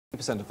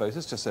80% of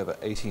voters, just over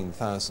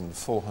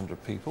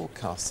 18,400 people,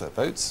 cast their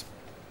votes.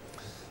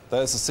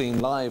 There's a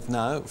scene live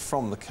now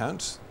from the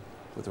count,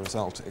 with the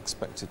result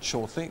expected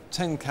shortly.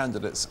 10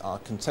 candidates are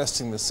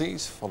contesting the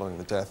seat following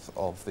the death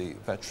of the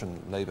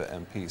veteran Labour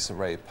MP Sir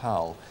Ray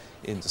Powell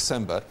in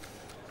December.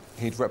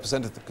 He'd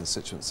represented the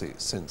constituency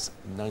since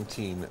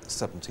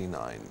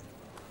 1979.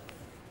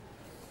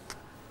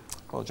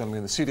 Well, joining me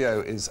in the studio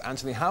is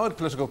Anthony Howard,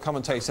 political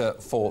commentator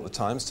for The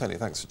Times. Tony,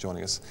 thanks for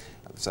joining us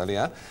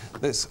earlier.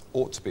 This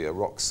ought to be a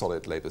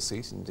rock-solid Labour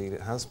seat. Indeed,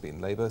 it has been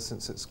Labour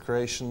since its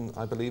creation,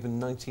 I believe, in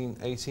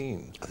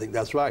 1918. I think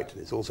that's right.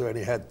 It's also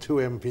only had 2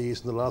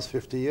 MPs in the last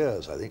 50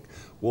 years. I think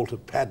Walter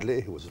Padley,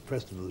 who was the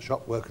president of the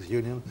Shop Workers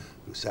Union,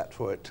 who sat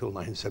for it till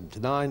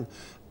 1979,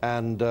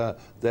 and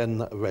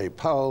then Ray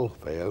Powell,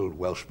 very old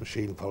Welsh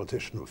machine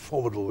politician of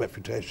formidable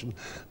reputation,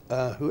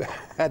 who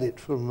had it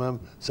from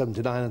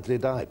 79 until he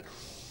died.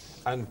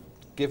 And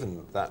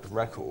given that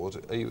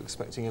record, are you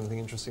expecting anything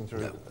interesting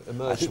to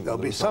emerge? I think there'll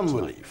be some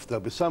relief.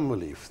 There'll be some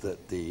relief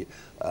that the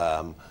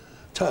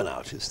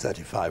turnout is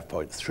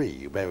 35.3.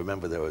 You may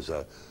remember there was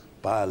a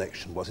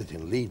by-election, was it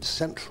in Leeds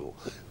Central,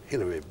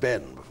 Hilary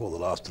Benn, before the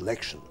last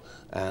election,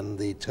 and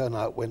the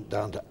turnout went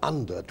down to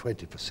under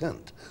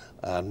 20%.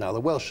 Now, the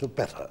Welsh are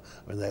better.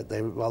 I mean,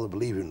 they rather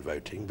believe in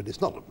voting, but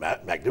it's not a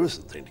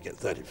magnificent thing to get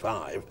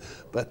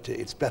 35, but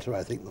it's better,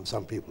 I think, than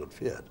some people had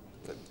feared.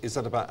 Is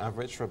that about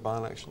average for a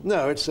by-election?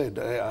 No, it's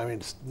I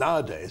mean,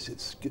 nowadays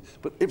it's.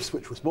 But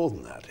Ipswich was more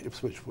than that.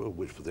 Ipswich,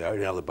 which was the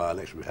only other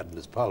by-election we had in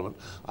this Parliament,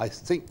 I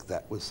think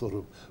that was sort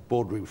of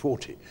bordering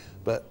 40.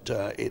 But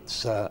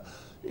it's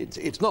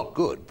not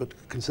good. But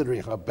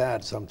considering how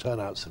bad some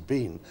turnouts have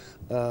been,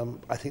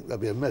 I think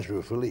there'll be a measure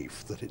of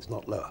relief that it's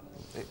not lower.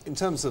 In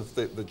terms of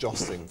the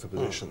jostling for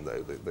position,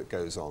 though, that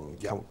goes on,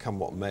 come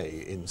what may,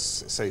 in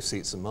safe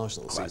seats and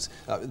marginal seats,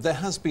 there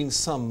has been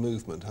some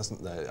movement,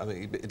 hasn't there? I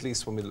mean, at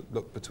least when we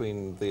look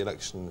between the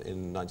election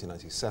in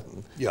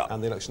 1997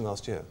 and the election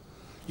last year.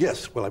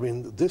 Yes, well, I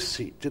mean, this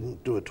seat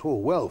didn't do at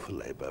all well for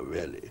Labour,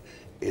 really.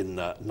 In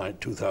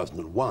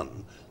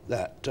 2001,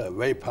 that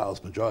Ray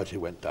Powell's majority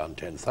went down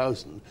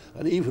 10,000,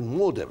 and even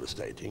more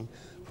devastating,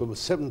 from a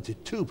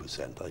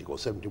 72%, I think, or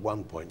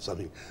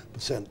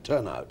 71-point-something%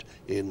 turnout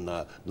in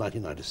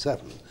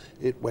 1997,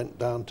 it went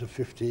down to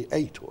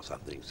 58 or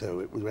something.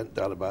 So it went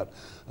down about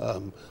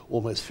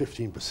almost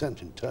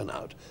 15% in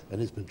turnout,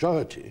 and his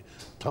majority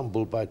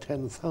tumbled by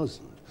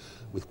 10,000,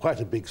 with quite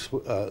a big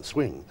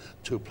swing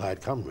to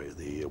Plaid Cymru,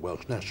 the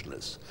Welsh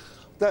nationalists.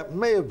 That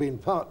may have been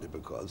partly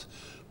because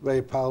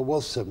Ray Powell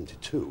was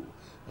 72,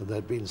 and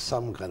there'd been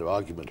some kind of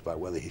argument about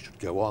whether he should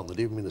go on. There'd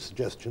even been a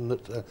suggestion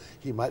that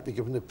he might be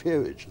given a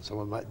peerage and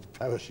someone might be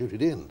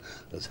parachuted in,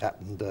 as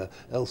happened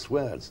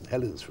elsewhere, in St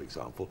Helens, for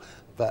example.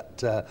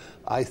 But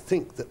I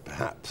think that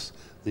perhaps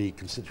the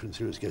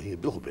constituency was getting a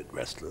little bit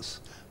restless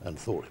and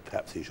thought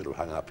perhaps he should have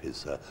hung up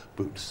his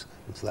boots,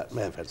 and so that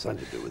may have had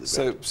something to do with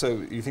it.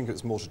 So you think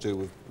it's more to do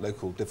with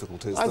local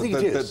difficulties than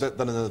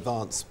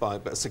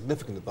a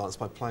significant advance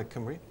by Plaid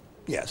Cymru?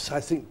 Yes, I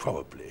think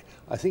probably.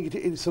 I think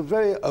it's a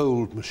very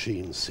old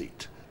machine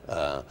seat, you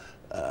know,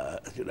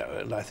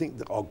 and I think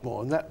that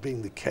Ogmore, and that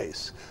being the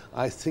case,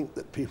 I think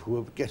that people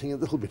were getting a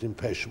little bit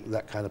impatient with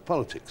that kind of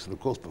politics. And of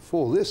course,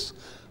 before this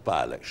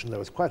by-election, there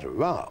was quite a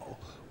row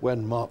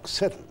when Mark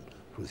Seddon,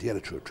 who was the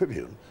editor of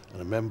Tribune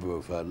and a member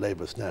of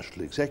Labour's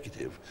National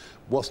Executive,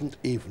 wasn't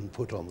even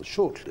put on the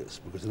shortlist,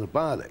 because in a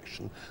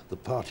by-election, the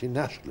party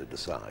nationally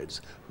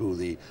decides who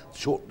the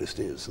shortlist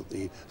is that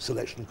the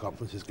selection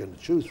conference is going to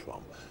choose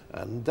from.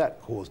 And that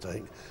caused, I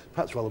think,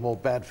 perhaps rather more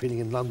bad feeling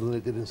in London than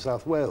it did in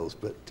South Wales,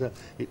 but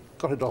it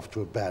got it off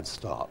to a bad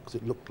start, because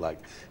it looked like,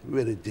 it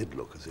really did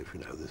look as if,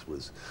 you know, this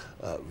was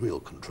real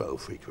control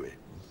freakery.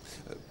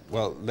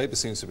 Well, Labour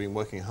seems to have been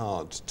working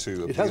hard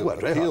to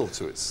appeal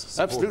to its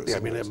Absolutely. I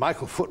mean,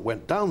 Michael Foot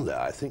went down there,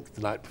 I think,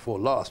 the night before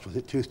last, was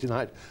it Tuesday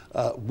night,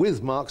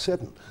 with Mark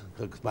Seddon,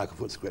 because Michael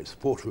Foot's a great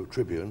supporter of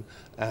Tribune,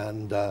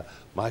 and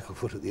Michael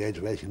Foot, at the age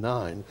of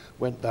 89,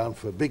 went down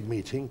for a big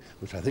meeting,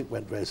 which I think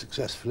went very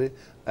successfully,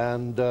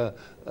 and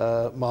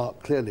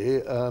Mark clearly,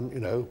 you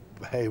know,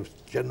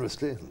 behaved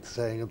generously,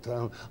 saying,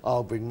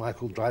 I'll bring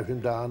Michael, drive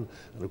him down.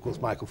 And of course,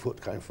 Michael Foot,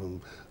 coming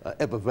from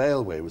Ebbw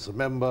Vale, where he was a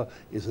member,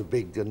 is a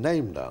big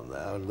name down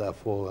there, and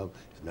therefore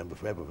he's a member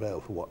for Ebbw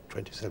Vale for, what,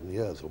 27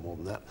 years or more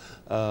than that.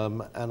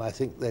 And I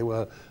think they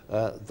were,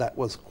 that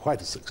was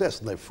quite a success,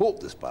 and they fought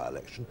this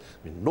by-election.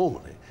 I mean,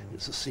 normally,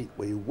 it's a seat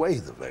where you weigh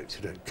the votes,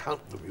 you don't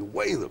count them, you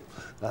weigh them.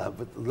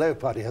 But the Labour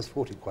Party has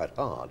fought it quite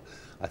hard,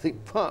 I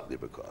think partly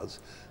because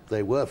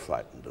they were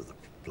frightened of the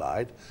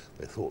Plaid.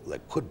 They thought there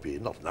could be,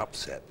 not an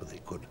upset, but they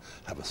could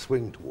have a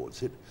swing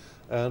towards it.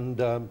 And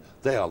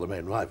they are the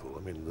main rival.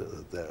 I mean,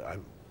 I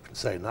can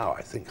say now,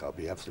 I think I'll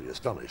be absolutely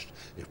astonished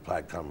if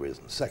Plaid Cymru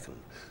isn't second,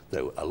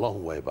 though a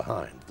long way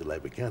behind the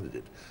Labour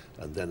candidate.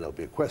 And then there'll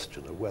be a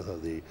question of whether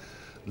the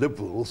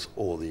Liberals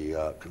or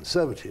the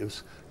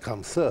Conservatives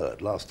come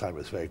third. Last time it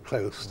was very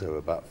close. There were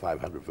about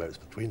 500 votes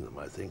between them,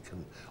 I think,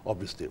 and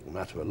obviously it will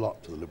matter a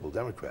lot to the Liberal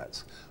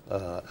Democrats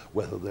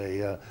whether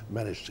they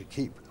manage to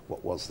keep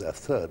what was their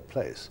third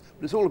place.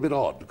 But it's all a bit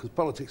odd, because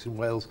politics in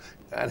Wales,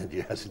 and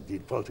indeed, as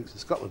indeed politics in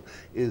Scotland,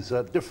 is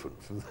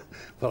different from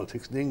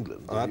politics in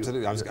England. Oh,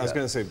 absolutely. I was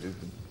going to say,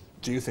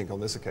 do you think on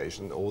this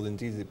occasion, or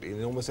indeed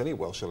in almost any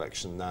Welsh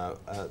election now,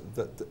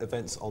 that the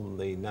events on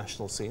the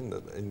national scene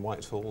in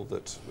Whitehall,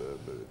 that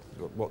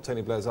what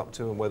Tony Blair's up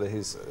to and whether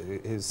his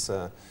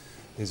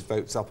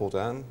vote's up or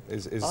down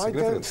is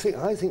significant?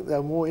 I think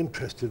they're more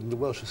interested in the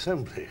Welsh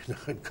Assembly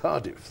in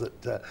Cardiff,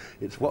 that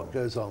it's what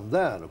goes on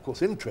there. And of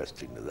course,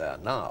 interestingly there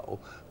now,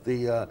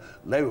 the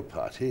Labour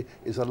Party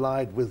is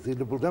allied with the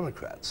Liberal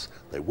Democrats.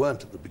 They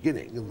weren't at the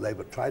beginning, and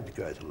Labour tried to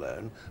go it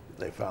alone, but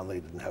they found they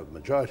didn't have a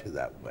majority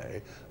that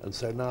way, and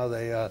so now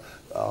they are,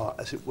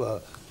 as it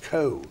were,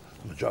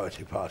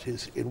 co-majority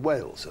parties in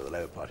Wales, so the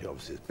Labour Party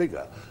obviously is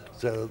bigger.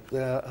 So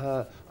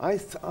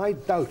I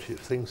doubt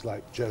if things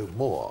like Joe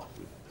Moore,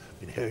 we've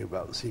been hearing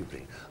about this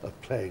evening, are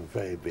playing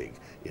very big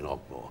in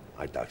Ogmore.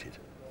 I doubt it.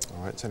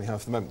 All right, Tony Howe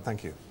for the moment,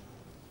 thank you.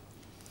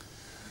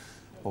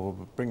 Well,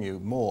 we'll bring you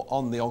more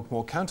on the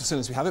Ogmore count as soon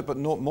as we have it, but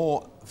not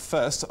more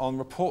first on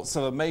reports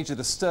of a major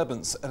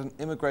disturbance at an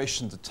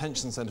immigration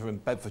detention centre in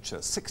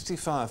Bedfordshire.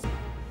 65.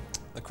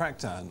 The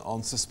crackdown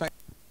on suspected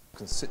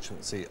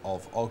constituency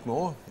of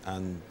Ogmore,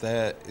 and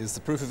there is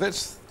the proof of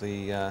it.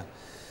 The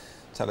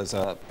tellers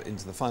are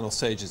into the final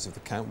stages of the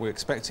count. We're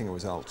expecting a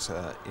result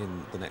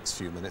in the next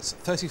few minutes.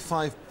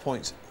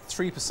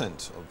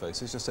 35.3% of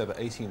voters, just over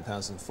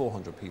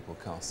 18,400 people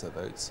cast their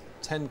votes.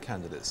 10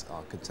 candidates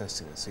are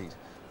contesting a seat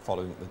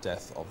following the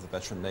death of the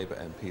veteran Labour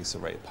MP Sir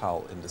Ray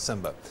Powell in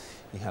December.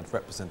 He had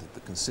represented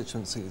the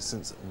constituency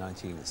since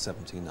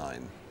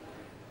 1979.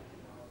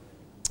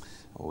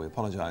 Well, we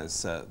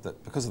apologise that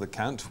because of the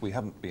count we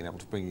haven't been able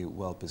to bring you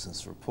World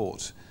Business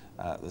Report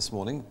this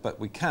morning, but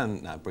we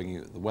can now bring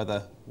you the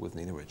weather with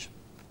Nina Ridge.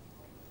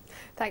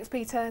 Thanks,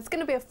 Peter. It's going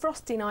to be a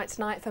frosty night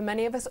tonight for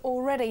many of us.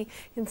 Already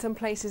in some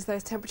places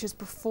those temperatures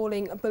are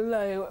falling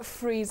below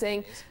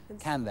freezing.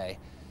 Can they?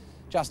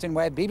 Justin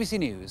Webb, BBC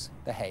News,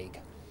 The Hague.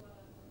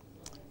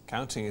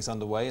 Counting is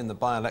underway in the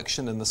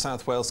by-election in the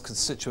South Wales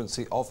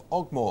constituency of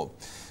Ogmore.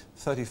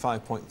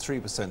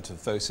 35.3%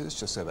 of voters,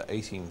 just over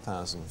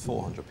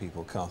 18,400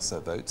 people cast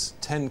their votes.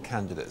 10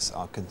 candidates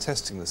are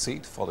contesting the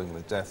seat following the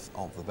death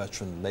of the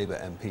veteran Labour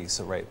MP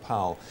Sir Ray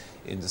Powell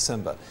in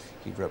December.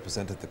 He'd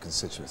represented the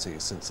constituency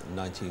since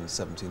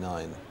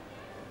 1979.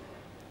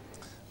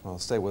 Well,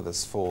 stay with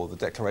us for the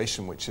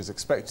declaration, which is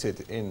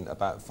expected in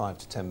about 5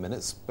 to 10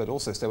 minutes, but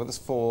also stay with us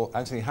for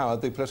Anthony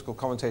Howard, the political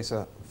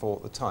commentator for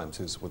The Times,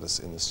 who's with us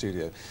in the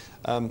studio.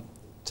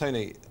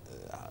 Tony,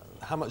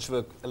 how much of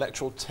an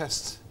electoral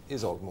test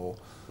is Ogmore?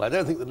 Well, I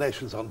don't think the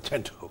nation's on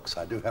tenterhooks,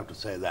 I do have to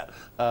say that.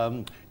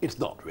 It's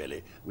not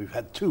really. We've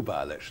had 2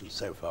 by-elections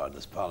so far in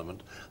this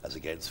Parliament, as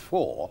against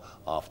 4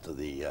 after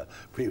the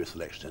previous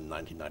election in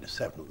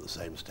 1997 at the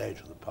same stage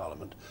of the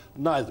Parliament.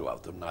 Neither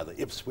of them, neither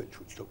Ipswich,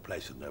 which took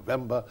place in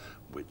November,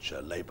 which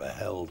Labour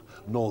held,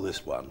 nor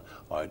this one,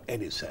 are in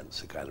any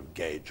sense a kind of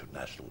gauge of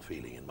national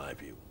feeling, in my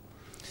view.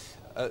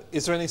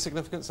 Is there any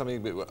significance? I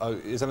mean,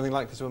 is anything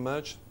likely to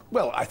emerge?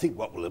 Well, I think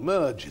what will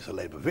emerge is a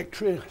Labour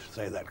victory, I should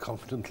say that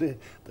confidently.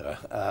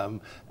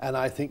 And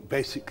I think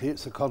basically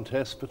it's a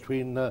contest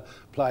between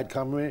Plaid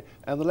Cymru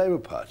and the Labour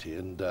Party.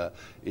 And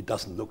it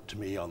doesn't look to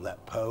me on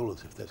that poll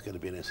as if there's going to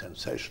be any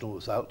sensational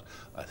result.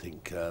 I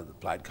think the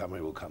Plaid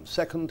Cymru will come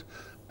second.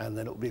 And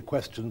then it will be a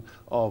question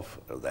of,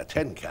 there are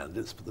 10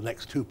 candidates, but the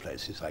next 2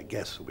 places, I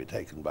guess, will be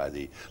taken by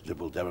the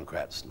Liberal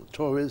Democrats and the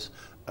Tories.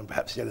 And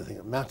perhaps the only thing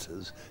that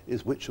matters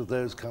is which of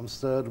those comes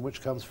third and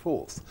which comes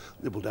fourth.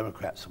 Liberal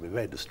Democrats will be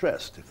very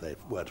distressed if they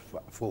were to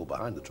fall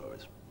behind the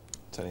Tories.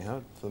 Tony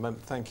Howard, for the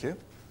moment, thank you.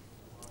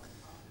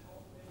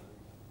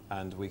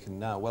 And we can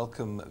now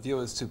welcome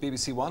viewers to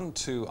BBC One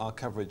to our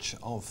coverage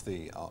of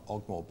the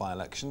Ogmore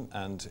by-election.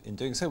 And in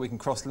doing so, we can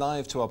cross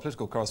live to our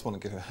political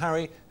correspondent, Guto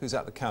Harri, who's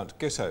at the count.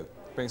 Guto,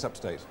 bring us up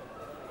to date.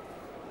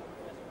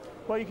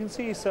 Well, you can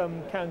see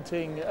some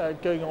counting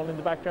going on in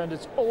the background.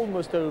 It's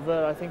almost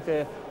over. I think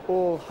they're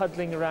all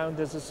huddling around.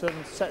 There's a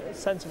certain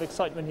sense of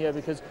excitement here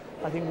because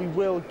I think we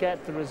will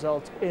get the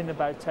result in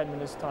about 10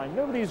 minutes' time.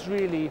 Nobody's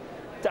really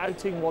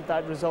doubting what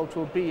that result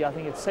will be. I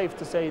think it's safe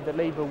to say that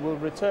Labour will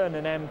return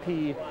an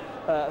MP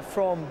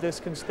from this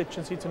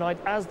constituency tonight,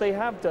 as they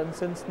have done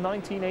since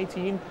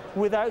 1918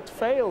 without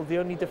fail. The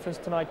only difference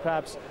tonight,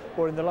 perhaps,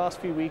 or in the last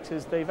few weeks,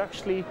 is they've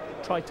actually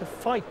tried to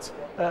fight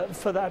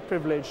for that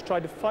privilege,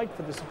 tried to fight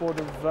for the support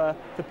of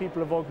the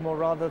people of Ogmore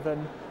rather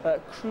than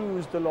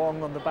cruised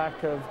along on the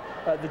back of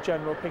the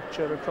general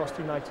picture across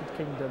the United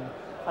Kingdom.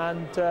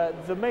 And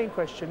the main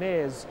question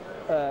is,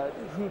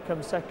 who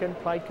comes second?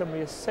 Plaid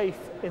Cymru is safe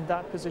in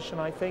that position,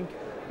 I think.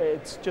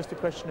 It's just a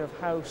question of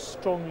how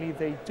strongly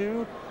they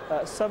do.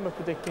 Some are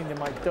predicting they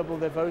might double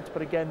their vote,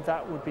 but again,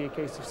 that would be a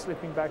case of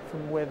slipping back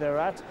from where they're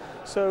at.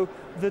 So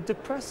the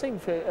depressing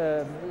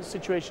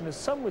situation, as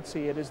some would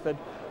see it, is that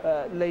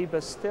Labour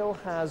still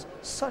has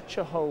such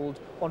a hold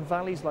on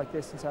valleys like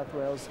this in South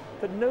Wales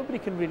that nobody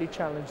can really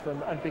challenge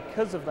them, and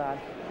because of that,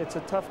 it's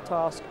a tough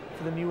task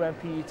for the new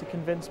MP to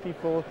convince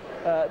people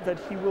that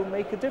he will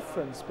make a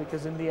difference,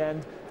 because in the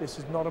end, this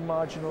is not a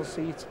marginal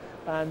seat.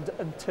 And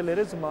until it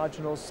is a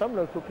marginal, some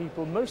local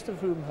people, most of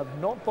whom have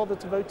not bothered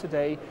to vote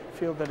today,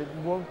 feel that it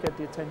won't get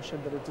the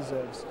attention that it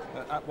deserves.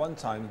 At one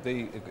time,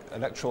 the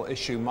electoral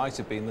issue might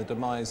have been the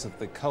demise of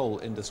the coal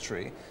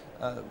industry.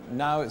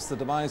 Now it's the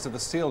demise of the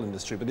steel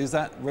industry, but is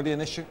that really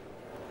an issue?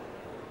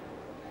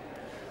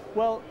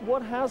 Well,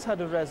 what has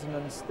had a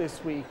resonance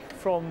this week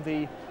from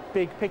the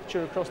big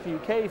picture across the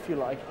UK, if you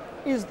like,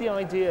 is the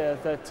idea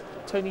that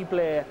Tony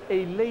Blair,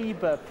 a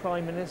Labour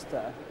Prime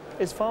Minister,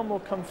 is far more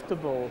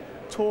comfortable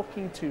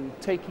talking to,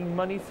 taking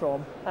money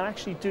from, and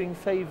actually doing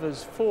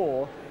favours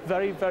for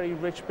very, very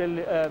rich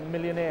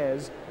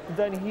millionaires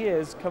than he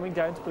is coming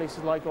down to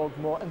places like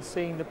Ogmore and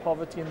seeing the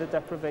poverty and the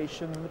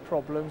deprivation and the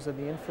problems and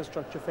the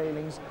infrastructure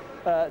failings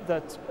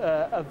that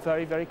are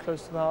very, very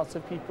close to the hearts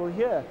of people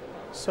here.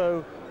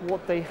 So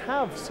what they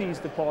have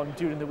seized upon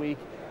during the week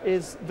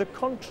is the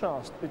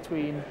contrast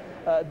between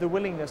the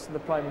willingness of the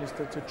Prime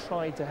Minister to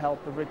try to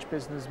help a rich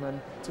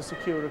businessman to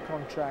secure a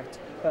contract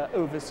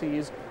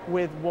overseas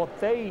with what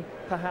they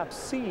perhaps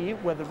see,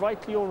 whether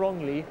rightly or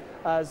wrongly,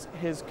 as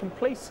his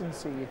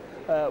complacency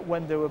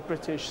when there were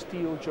British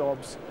steel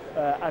jobs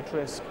at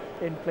risk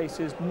in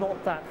places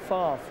not that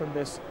far from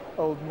this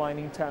old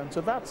mining town.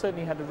 So that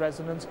certainly had a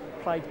resonance.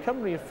 Plaid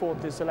Cymru have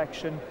fought this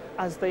election,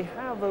 as they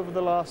have over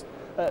the last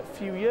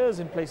few years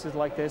in places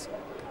like this,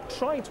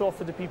 trying to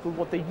offer to people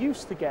what they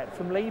used to get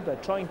from Labour,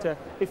 trying to,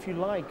 if you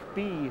like,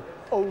 be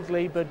old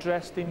Labour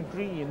dressed in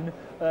green,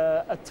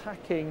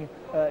 attacking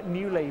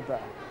new Labour.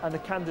 And the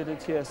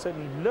candidate here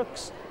certainly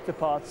looks the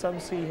part. Some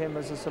see him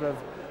as a sort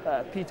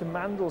of Peter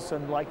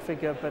Mandelson-like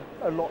figure, but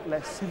a lot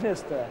less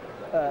sinister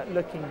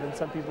looking than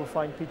some people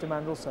find Peter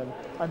Mandelson.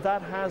 And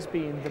that has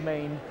been the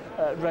main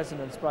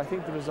resonance. But I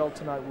think the result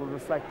tonight will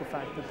reflect the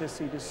fact that this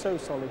seat is so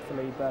solid for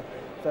Labour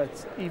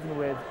that even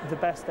with the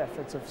best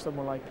efforts of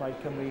someone like Plaid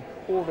Cymru,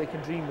 all they can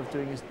dream of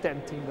doing is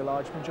denting the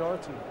large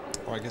majority.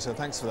 All right, so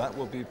thanks for that.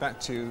 We'll be back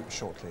to you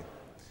shortly.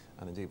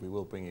 And indeed, we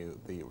will bring you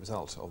the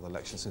result of the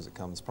election as soon as it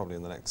comes, probably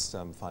in the next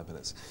 5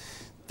 minutes.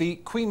 The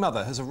Queen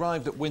Mother has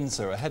arrived at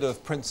Windsor ahead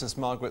of Princess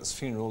Margaret's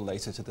funeral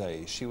later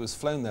today. She was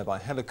flown there by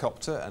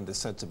helicopter and is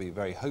said to be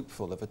very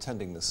hopeful of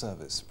attending the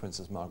service.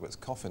 Princess Margaret's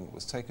coffin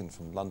was taken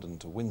from London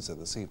to Windsor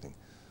this evening.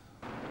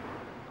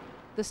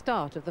 The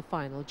start of the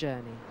final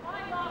journey.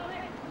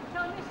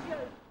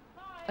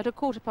 At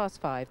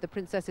 5:15, the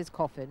princess's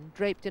coffin,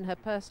 draped in her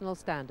personal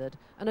standard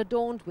and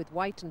adorned with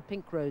white and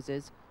pink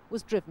roses,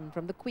 was driven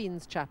from the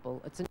Queen's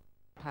Chapel at St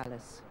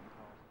Palace.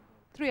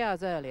 3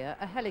 hours earlier,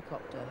 a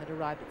helicopter had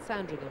arrived at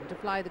Sandringham to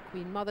fly the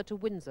Queen Mother to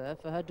Windsor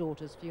for her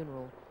daughter's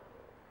funeral.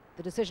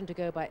 The decision to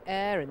go by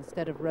air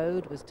instead of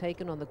road was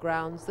taken on the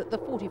grounds that the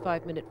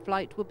 45-minute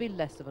flight would be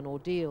less of an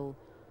ordeal.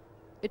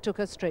 It took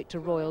her straight to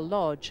Royal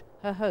Lodge,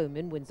 her home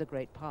in Windsor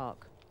Great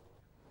Park.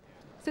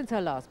 Since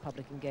her last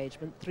public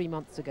engagement 3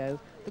 months ago,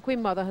 the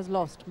Queen Mother has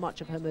lost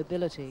much of her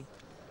mobility.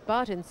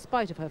 But in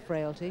spite of her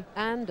frailty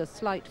and a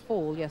slight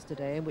fall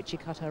yesterday in which she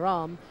cut her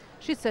arm,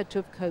 she's said to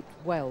have coped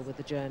well with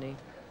the journey.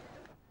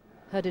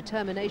 Her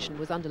determination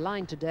was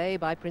underlined today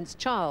by Prince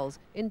Charles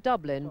in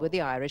Dublin with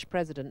the Irish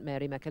President,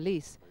 Mary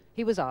McAleese.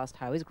 He was asked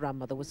how his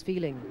grandmother was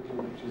feeling.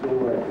 She's all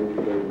right, thank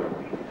you very much.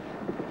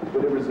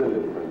 Very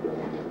resilient, my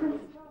grandmother.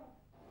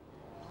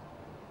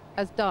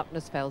 As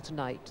darkness fell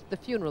tonight, the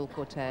funeral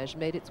cortege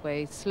made its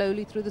way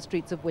slowly through the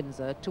streets of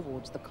Windsor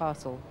towards the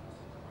castle.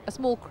 A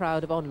small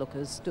crowd of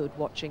onlookers stood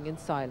watching in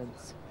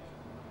silence.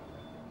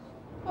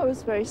 I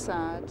was very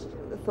sad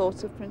at the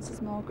thought of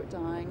Princess Margaret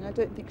dying. I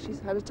don't think she's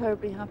had a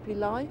terribly happy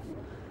life,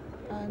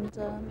 and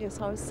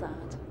yes, I was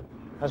sad.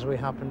 As we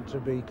happened to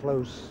be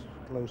close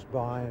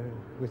by,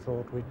 we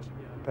thought we'd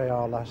pay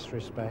our last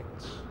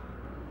respects.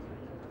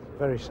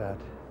 Very sad.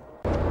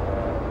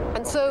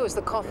 And so, as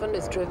the coffin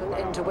is driven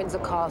into Windsor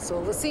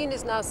Castle, the scene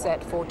is now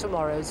set for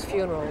tomorrow's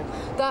funeral.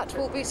 That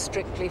will be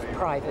strictly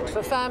private,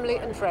 for family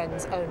and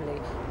friends only.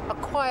 A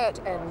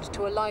quiet end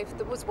to a life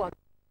that was once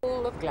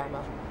full of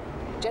glamour.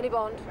 Jenny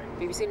Bond,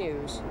 BBC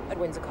News at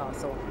Windsor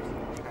Castle.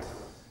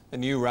 A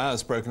new row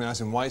has broken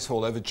out in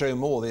Whitehall over Joe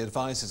Moore, the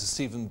advisor to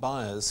Stephen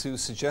Byers, who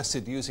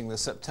suggested using the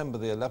September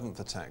the 11th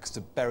attacks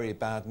to bury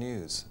bad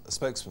news. A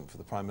spokesman for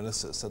the Prime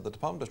Minister said the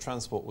Department of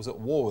Transport was at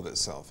war with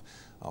itself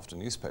after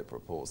newspaper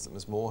reports that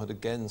Ms Moore had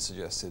again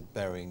suggested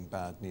burying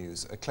bad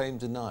news, a claim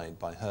denied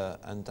by her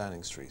and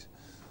Downing Street.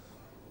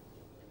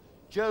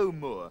 Joe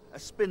Moore, a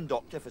spin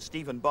doctor for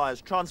Stephen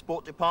Byers'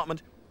 Transport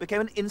Department,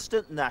 became an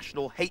instant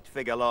national hate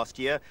figure last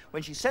year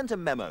when she sent a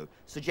memo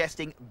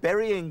suggesting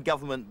burying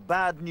government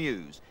bad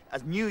news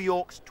as New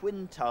York's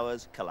Twin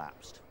Towers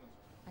collapsed.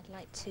 I'd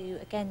like to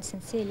again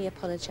sincerely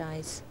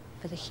apologise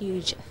for the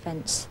huge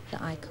offence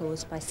that I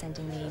caused by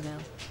sending the email.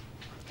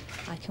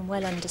 I can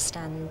well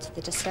understand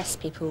the distress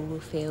people will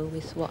feel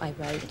with what I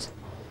wrote.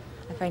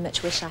 I very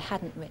much wish I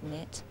hadn't written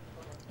it.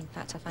 In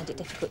fact, I find it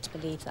difficult to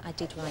believe that I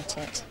did write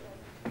it.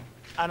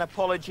 An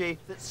apology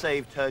that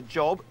saved her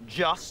job,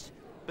 just,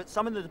 but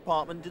some in the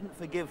department didn't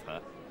forgive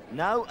her.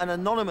 Now an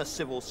anonymous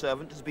civil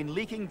servant has been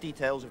leaking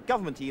details of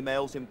government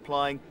emails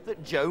implying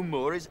that Joe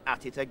Moore is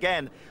at it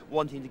again,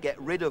 wanting to get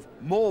rid of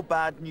more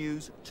bad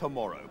news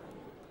tomorrow.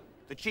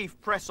 The chief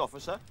press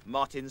officer,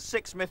 Martin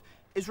Sixsmith,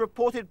 is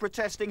reported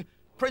protesting,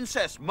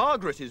 "Princess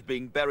Margaret is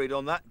being buried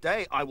on that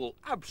day. I will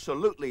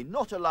absolutely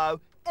not allow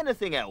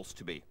anything else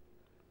to be."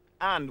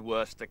 And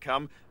worse to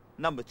come,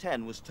 Number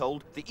 10 was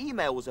told the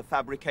email was a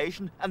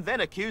fabrication and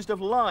then accused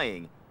of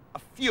lying. A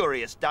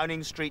furious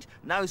Downing Street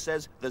now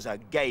says there's a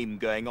game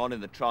going on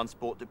in the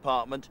Transport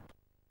Department.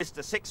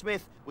 Mr.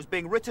 Sixsmith was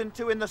being written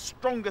to in the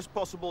strongest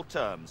possible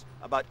terms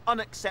about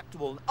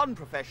unacceptable and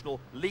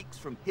unprofessional leaks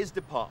from his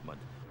department.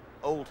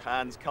 Old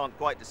hands can't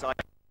quite decide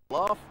to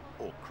laugh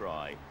or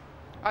cry.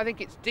 I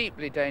think it's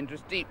deeply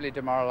dangerous, deeply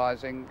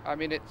demoralising. I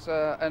mean, it's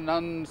an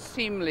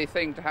unseemly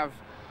thing to have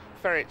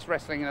ferrets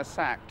wrestling in a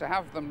sack. To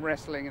have them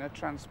wrestling in a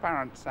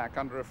transparent sack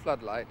under a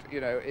floodlight, you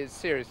know, is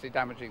seriously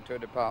damaging to a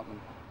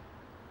department.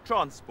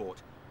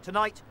 Transport.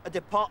 Tonight, a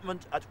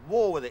department at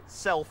war with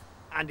itself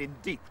and in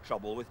deep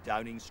trouble with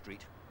Downing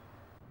Street.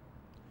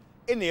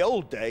 In the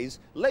old days,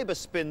 Labour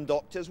spin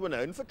doctors were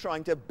known for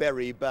trying to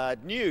bury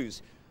bad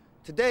news.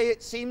 Today,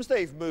 it seems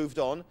they've moved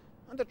on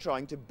and are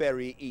trying to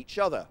bury each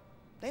other.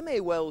 They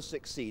may well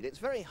succeed. It's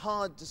very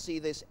hard to see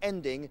this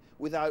ending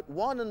without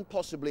one and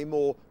possibly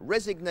more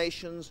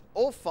resignations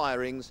or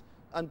firings,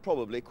 and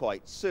probably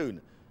quite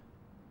soon.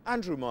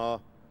 Andrew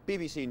Marr,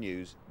 BBC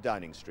News,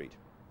 Downing Street.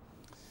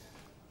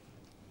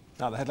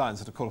 Now the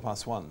headlines at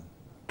 1:15.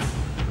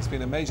 There's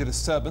been a major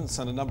disturbance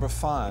and a number of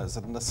fires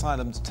at an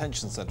asylum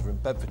detention centre in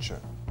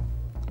Bedfordshire.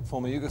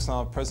 Former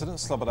Yugoslav President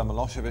Slobodan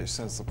Milosevic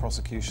says the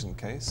prosecution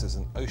case is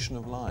an ocean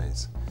of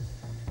lies.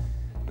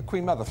 The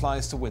Queen Mother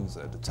flies to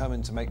Windsor,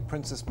 determined to make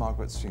Princess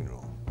Margaret's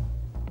funeral.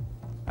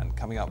 And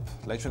coming up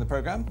later in the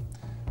programme,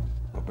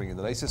 we'll bring you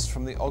the latest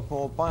from the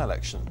Ogmore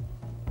by-election.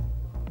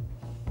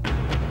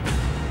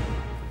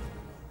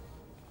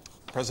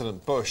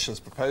 President Bush has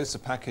proposed a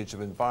package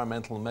of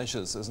environmental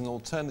measures as an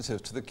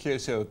alternative to the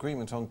Kyoto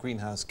Agreement on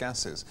greenhouse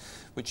gases,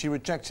 which he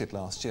rejected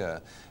last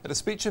year. At a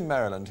speech in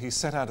Maryland, he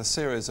set out a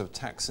series of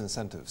tax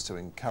incentives to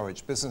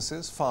encourage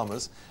businesses,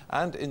 farmers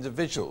and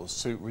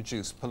individuals to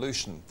reduce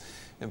pollution.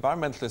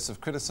 Environmentalists have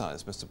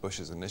criticised Mr.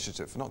 Bush's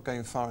initiative for not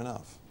going far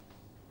enough.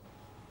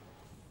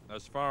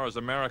 As far as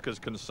America is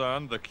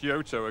concerned, the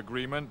Kyoto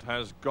Agreement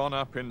has gone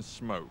up in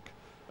smoke.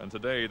 And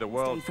today the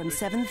world... From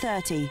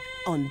 7:30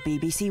 on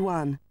BBC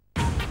One.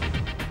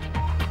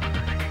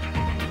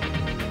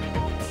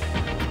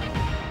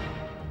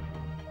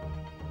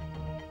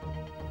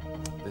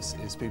 This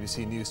is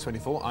BBC News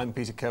 24. I'm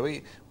Peter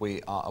Coë.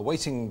 We are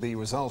awaiting the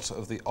result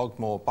of the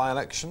Ogmore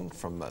by-election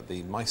from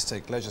the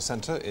Maesteg Leisure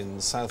Centre in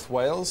South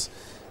Wales.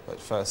 But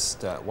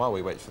first, while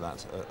we wait for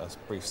that, a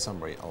brief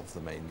summary of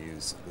the main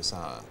news this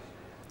hour.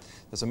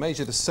 There's a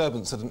major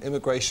disturbance at an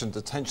immigration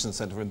detention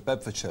centre in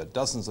Bedfordshire.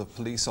 Dozens of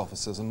police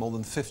officers and more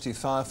than 50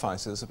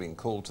 firefighters have been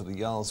called to the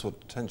Yarlswood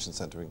Detention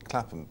Centre in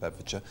Clapham,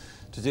 Bedfordshire,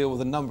 to deal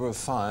with a number of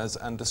fires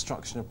and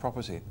destruction of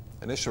property.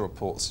 Initial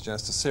reports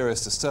suggest a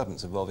serious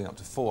disturbance involving up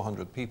to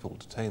 400 people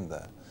detained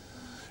there.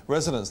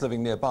 Residents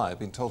living nearby have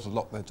been told to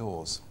lock their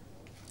doors.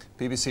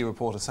 BBC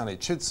reporter Sally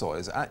Chidsoy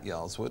is at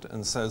Yarlswood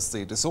and says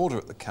the disorder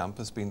at the camp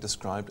has been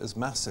described as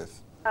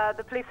massive.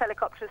 The police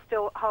helicopter is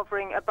still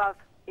hovering above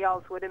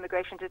Yarlswood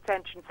Immigration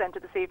Detention Centre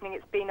this evening.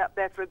 It's been up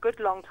there for a good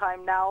long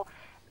time now.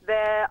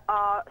 There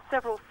are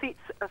several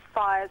seats of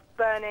fires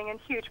burning and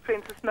huge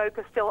plumes of smoke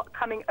are still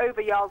coming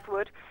over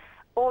Yarlswood.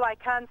 All I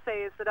can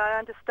say is that I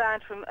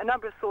understand from a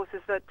number of sources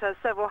that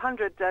several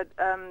hundred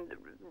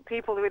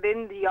people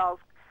within the Yarls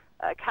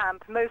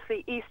camp,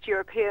 mostly East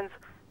Europeans,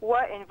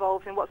 were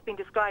involved in what's been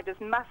described as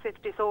massive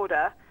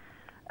disorder.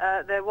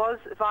 There was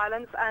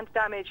violence and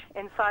damage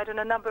inside, and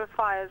a number of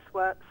fires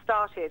were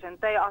started, and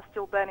they are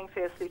still burning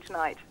fiercely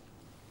tonight.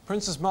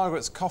 Princess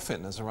Margaret's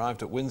coffin has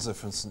arrived at Windsor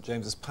from St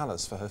James's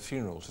Palace for her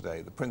funeral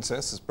today. The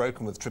Princess has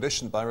broken with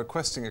tradition by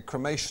requesting a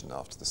cremation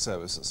after the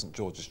service at St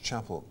George's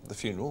Chapel. The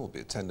funeral will be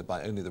attended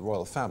by only the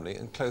royal family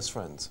and close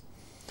friends.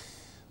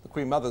 The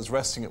Queen Mother's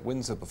resting at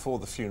Windsor before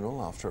the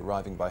funeral after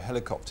arriving by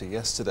helicopter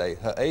yesterday.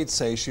 Her aides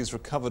say she's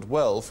recovered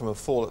well from a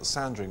fall at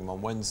Sandringham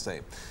on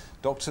Wednesday.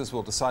 Doctors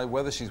will decide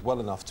whether she's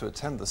well enough to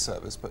attend the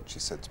service, but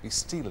she's said to be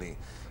steely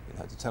in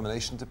her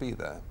determination to be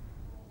there.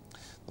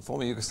 The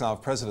former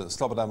Yugoslav President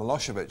Slobodan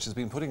Milosevic has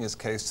been putting his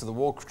case to the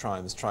War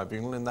Crimes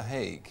Tribunal in The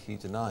Hague. He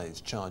denies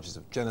charges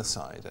of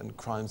genocide and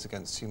crimes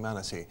against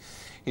humanity.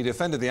 He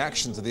defended the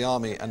actions of the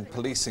army and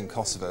police in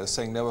Kosovo,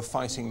 saying they were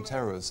fighting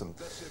terrorism.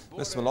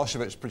 Mr.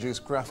 Milosevic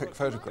produced graphic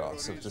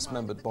photographs of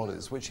dismembered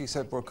bodies, which he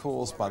said were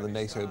caused by the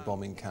NATO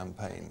bombing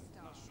campaign.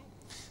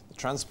 The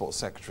Transport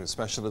Secretary's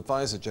Special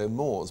Advisor Joe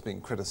Moore has been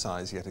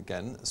criticised yet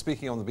again.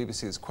 Speaking on the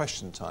BBC's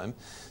Question Time,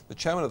 the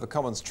chairman of the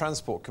Commons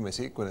Transport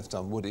Committee, Gwyneth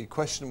Dunwoody,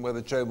 questioned whether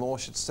Joe Moore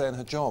should stay in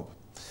her job.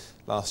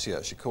 Last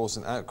year, she caused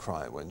an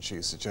outcry when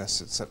she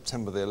suggested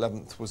September the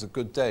 11th was a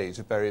good day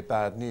to bury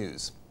bad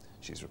news.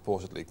 She's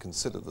reportedly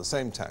considered the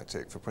same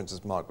tactic for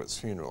Princess Margaret's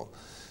funeral.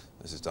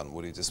 Mrs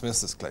Dunwoody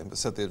dismissed this claim but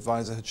said the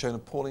advisor had shown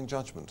appalling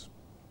judgment.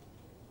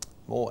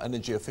 More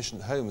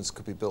energy-efficient homes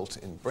could be built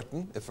in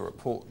Britain if a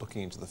report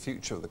looking into the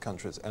future of the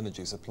country's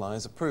energy supply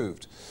is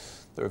approved.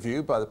 The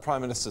review by the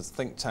Prime Minister's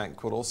think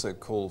tank will also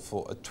call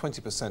for a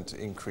 20%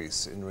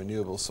 increase in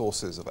renewable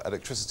sources of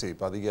electricity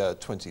by the year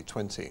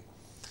 2020.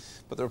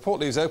 But the report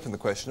leaves open the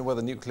question of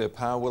whether nuclear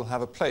power will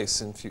have a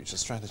place in future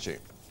strategy.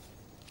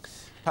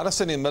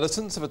 Palestinian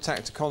militants have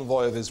attacked a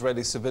convoy of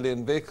Israeli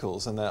civilian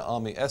vehicles and their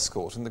army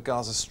escort in the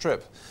Gaza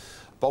Strip.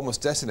 A bomb was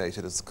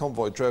detonated as the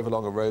convoy drove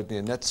along a road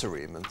near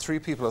Netzarim, and 3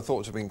 people are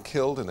thought to have been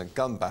killed in a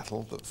gun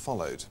battle that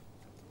followed.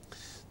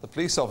 The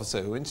police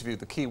officer who interviewed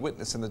the key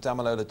witness in the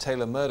Damilola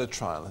Taylor murder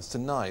trial has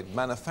denied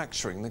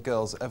manufacturing the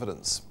girl's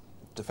evidence.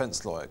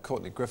 Defence lawyer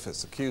Courtney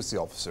Griffiths accused the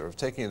officer of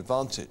taking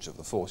advantage of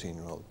the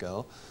 14-year-old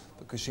girl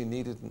because she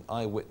needed an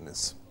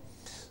eyewitness.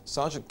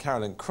 Sergeant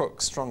Carolyn Crook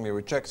strongly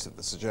rejected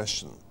the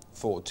suggestion.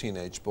 4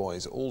 teenage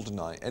boys all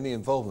deny any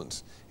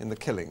involvement in the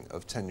killing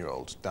of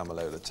 10-year-old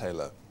Damilola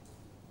Taylor.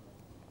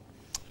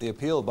 The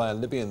appeal by a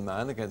Libyan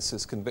man against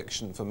his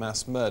conviction for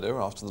mass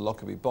murder after the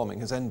Lockerbie bombing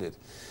has ended.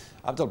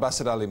 Abdel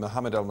Basid Ali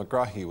Mohammed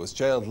al-Magrahi was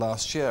jailed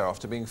last year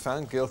after being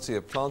found guilty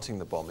of planting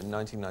the bomb in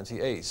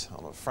 1998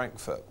 on a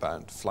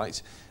Frankfurt-bound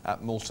flight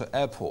at Malta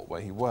Airport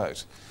where he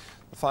worked.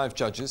 The 5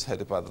 judges,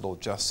 headed by the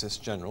Lord Justice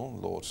General,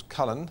 Lord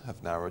Cullen,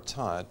 have now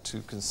retired to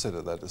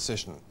consider their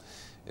decision.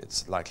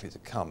 It's likely to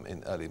come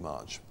in early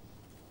March.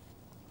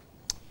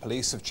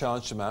 Police have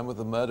charged a man with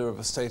the murder of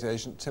estate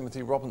agent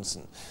Timothy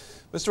Robinson.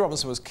 Mr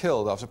Robinson was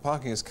killed after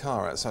parking his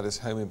car outside his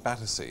home in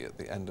Battersea at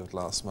the end of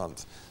last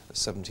month. A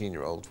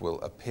 17-year-old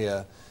will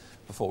appear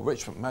before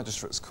Richmond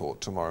Magistrates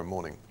Court tomorrow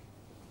morning.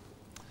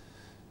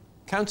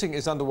 Counting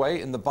is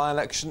underway in the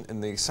by-election in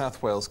the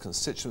South Wales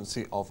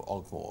constituency of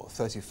Ogmore.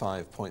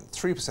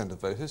 35.3% of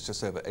voters,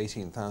 just over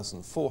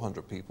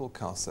 18,400 people,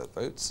 cast their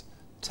votes.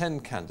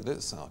 10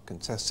 candidates are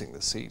contesting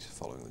the seat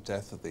following the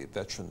death of the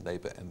veteran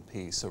Labour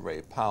MP Sir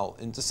Ray Powell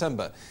in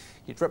December.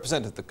 He'd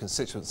represented the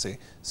constituency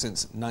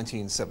since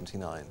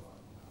 1979.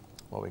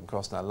 Well, we can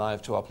cross now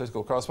live to our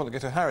political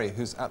correspondent Guto Harri,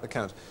 who's at the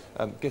count.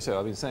 Guto,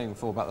 I've been saying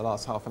for about the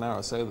last half an hour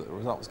or so that the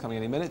result was coming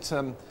any minute.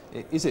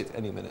 Is it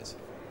any minute?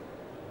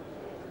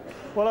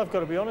 Well, I've got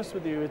to be honest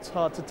with you, it's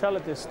hard to tell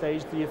at this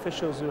stage. The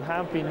officials who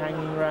have been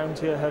hanging around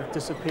here have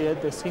disappeared.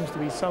 There seems to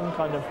be some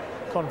kind of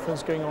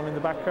conference going on in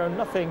the background.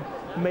 Nothing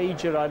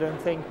major, I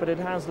don't think, but it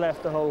has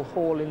left the whole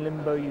hall in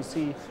limbo. You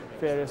see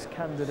various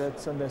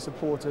candidates and their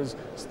supporters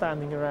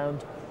standing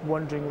around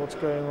wondering what's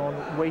going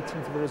on,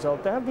 waiting for the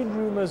result. There have been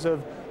rumours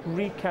of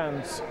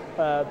recounts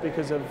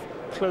because of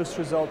close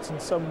results in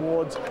some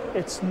wards.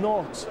 It's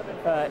not,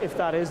 if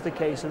that is the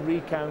case, a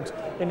recount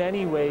in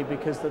any way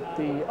because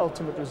the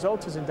ultimate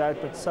result is in doubt,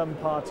 but some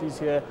parties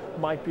here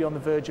might be on the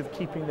verge of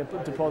keeping the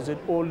deposit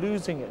or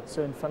losing it.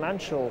 So in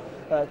financial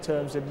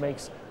terms, it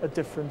makes a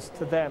difference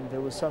to them.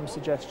 There was some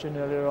suggestion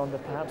earlier on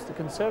that perhaps the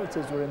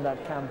Conservatives were in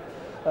that camp,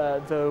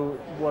 though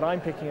what I'm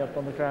picking up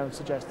on the ground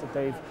suggests that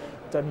they've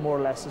done more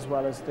or less as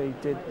well as they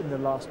did in the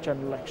last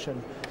general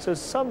election. So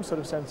some sort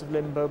of sense of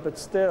limbo, but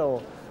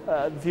still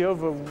the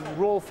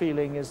overall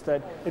feeling is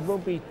that it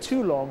won't be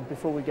too long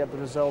before we get the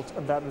result,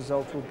 and that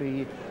result will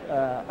be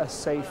a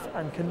safe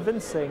and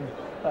convincing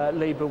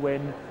Labour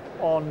win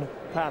on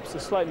perhaps a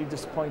slightly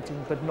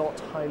disappointing but not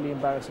highly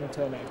embarrassing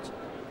turnout.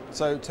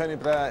 So Tony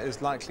Blair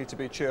is likely to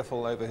be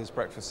cheerful over his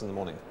breakfast in the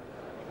morning?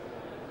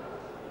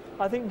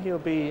 I think he'll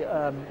be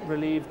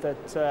relieved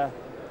that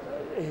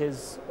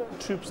his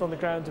troops on the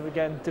ground have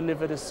again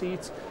delivered a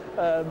seat.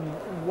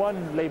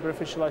 One Labour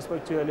official I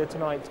spoke to earlier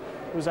tonight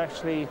was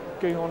actually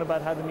going on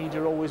about how the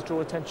media always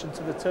draw attention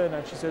to the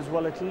turnout. She says,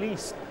 well, at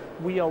least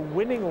we are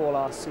winning all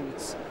our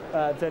seats.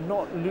 They're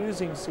not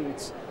losing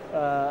seats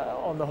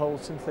on the whole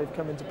since they've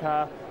come into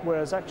power,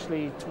 whereas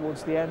actually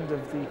towards the end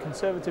of the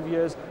Conservative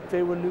years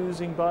they were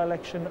losing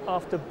by-election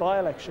after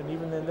by-election,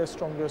 even in their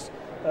strongest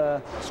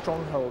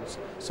strongholds.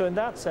 So in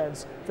that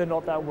sense they're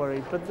not that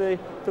worried, but the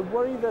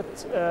worry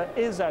that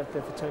is out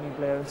there for Tony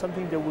Blair, and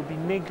something that will be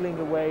niggling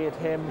away at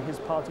him, his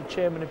party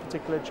chairman in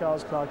particular,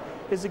 Charles Clarke,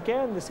 is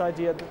again this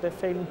idea that they're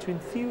failing to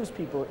enthuse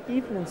people,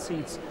 even in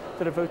seats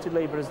that have voted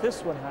Labour as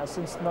this one has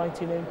since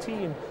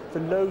 1918. The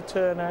low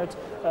turnout,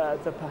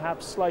 the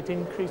perhaps slight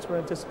increase we're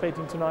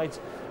anticipating tonight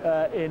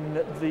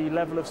in the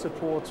level of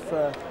support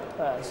for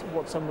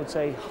what some would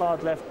say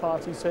hard left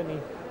parties, certainly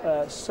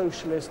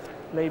socialist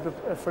Labour,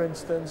 for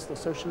instance, the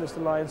Socialist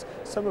Alliance.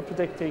 Some are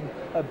predicting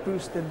a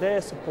boost in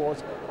their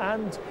support,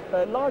 and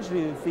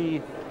largely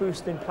the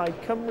boost in Plaid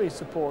Cymru's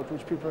support,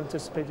 which people are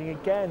anticipating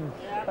again,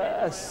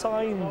 a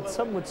sign,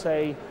 some would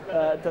say,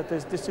 that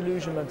there's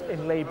disillusionment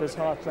in Labour's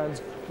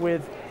heartlands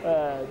with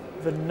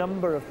the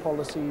number of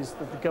policies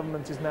that the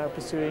government is now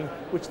pursuing,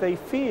 which they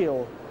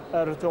feel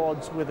are at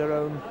odds with their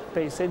own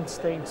base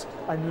instincts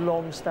and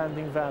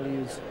long-standing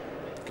values.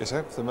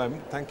 Guto, for the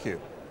moment, thank you.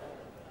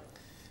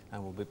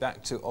 And we'll be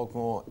back to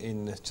Ogmore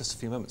in just a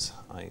few moments,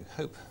 I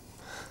hope.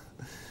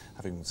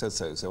 Having said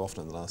so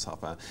often in the last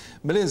half hour.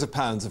 Millions of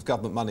pounds of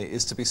government money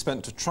is to be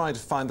spent to try to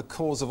find the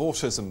cause of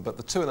autism, but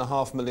the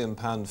 £2.5 million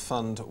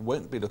fund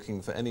won't be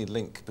looking for any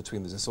link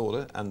between the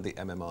disorder and the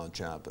MMR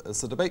jab.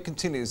 As the debate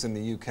continues in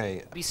the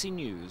UK... BBC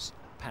News,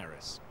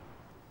 Paris.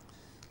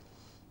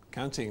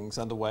 Counting's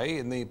underway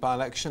in the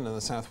by-election in the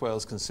South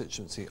Wales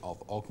constituency of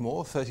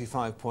Ogmore.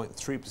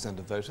 35.3%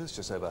 of voters,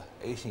 just over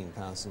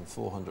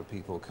 18,400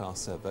 people,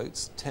 cast their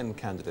votes. 10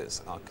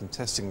 candidates are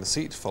contesting the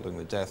seat following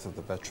the death of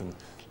the veteran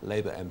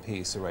Labour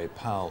MP Sir Ray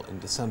Powell in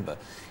December.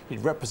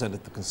 He'd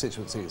represented the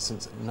constituency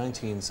since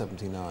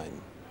 1979.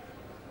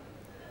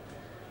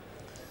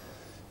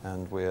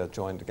 And we are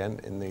joined again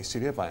in the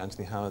studio by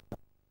Anthony Howard,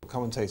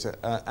 commentator.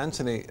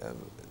 Anthony, are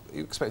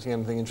you expecting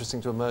anything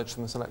interesting to emerge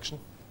from this election?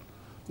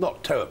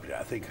 Not terribly,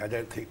 I think. I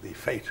don't think the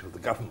fate of the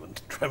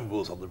government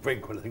trembles on the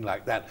brink or anything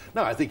like that.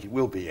 No, I think it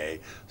will be a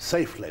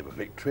safe Labour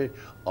victory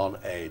on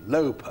a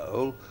low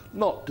poll,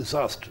 not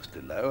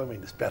disastrously low. I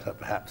mean, it's better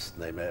perhaps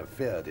than they may have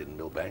feared in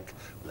Millbank.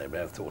 They may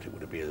have thought it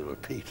would be a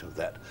repeat of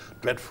that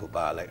dreadful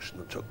by-election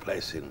that took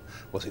place in,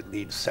 was it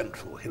Leeds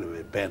Central,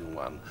 Hilary Benn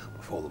won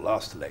before the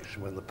last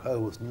election, when the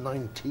poll was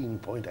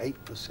 19.8%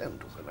 or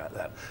something like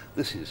that.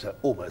 This is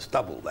almost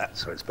double that,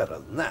 so it's better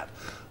than that.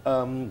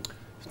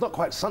 It's not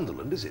quite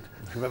Sunderland, is it?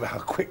 If you remember how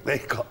quick they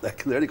got there,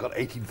 they only got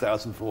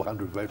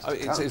 18,400 votes.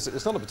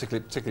 It's not a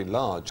particularly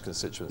large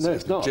constituency. No,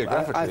 it's not.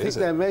 Geographically, I think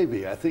there may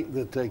be. I think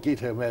that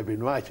Guto may have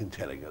been right in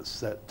telling us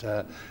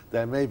that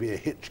there may be a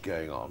hitch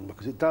going on,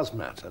 because it does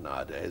matter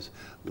nowadays.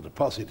 The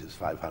deposit is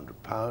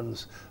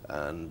 £500,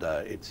 and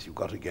you've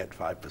got to get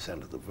 5%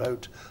 of the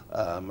vote.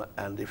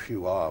 And if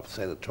you are,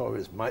 say, the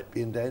Tories might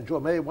be in danger,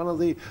 or maybe one of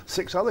the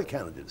 6 other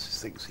candidates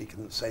thinks he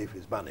can save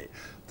his money.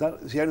 That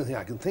is the only thing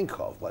I can think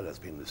of why there's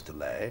been this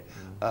delay.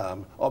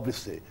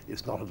 Obviously,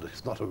 it's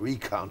not a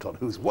recount on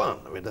who's won.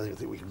 I mean, I don't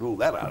think we can rule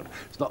that out.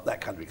 It's not that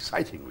kind of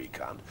exciting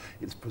recount.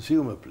 It's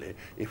presumably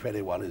if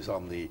anyone is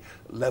on the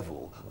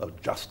level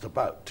of just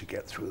about to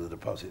get through the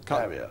deposit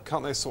barrier.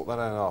 Can't they sort that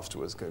out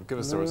afterwards? Give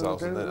us the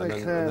result and then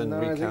recount?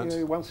 I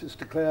think, once it's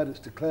declared, it's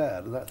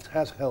declared. And that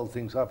has held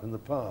things up in the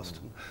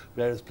past in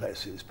various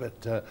places.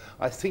 But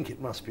I think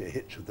it must be a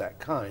hitch of that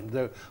kind,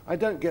 though I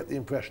don't get the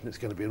impression it's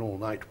going to be an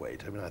all-night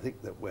wait. I mean, I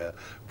think that we're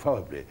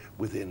probably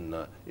within,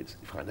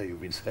 if I know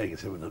you've been saying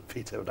it's imminent,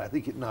 Peter, but I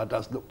think it now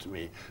does look to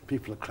me,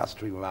 people are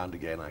clustering around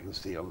again, I can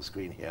see on the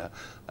screen here,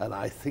 and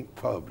I think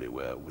probably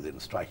we're within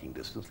striking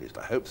distance, at least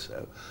I hope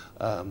so.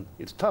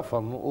 It's tough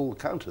on all the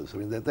counters. I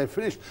mean, they've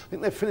finished, I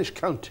think they've finished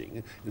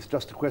counting. It's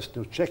just a question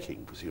of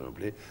checking,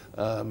 presumably.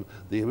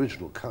 The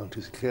original count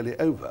is clearly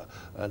over,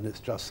 and it's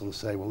just sort of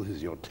say, well, this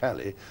is your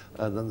tally,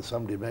 and then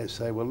somebody may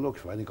say, well, look,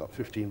 if I only got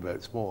 15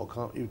 votes more,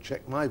 can't you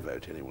check my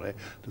vote anyway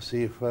to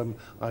see if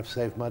I've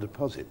saved my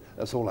deposit?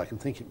 That's all I can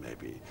think it may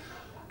be.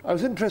 I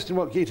was interested in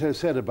what Guto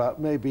said about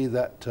maybe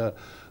that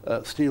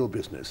steel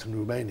business in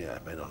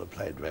Romania may not have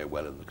played very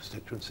well in the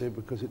constituency,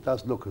 because it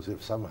does look as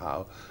if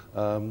somehow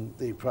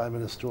the Prime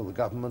Minister or the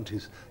government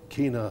is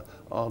keener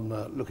on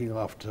looking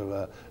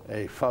after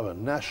a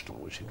foreign national,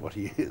 which is what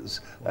he is,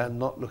 and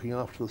not looking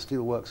after the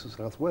steelworks of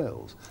South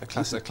Wales. A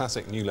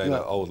classic New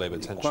Labour, Old Labour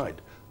tension.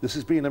 Quite. This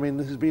has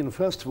been,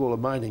 first of all, a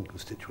mining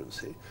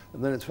constituency,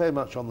 and then it's very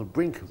much on the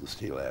brink of the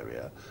steel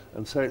area,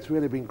 and so it's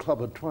really been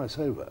clobbered twice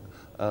over.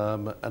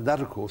 And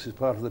that, of course, is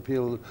part of the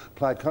appeal of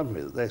Plaid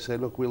Cymru, that they say,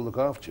 look, we'll look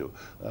after you.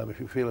 If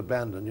you feel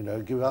abandoned, you know,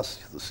 give us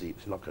the seat.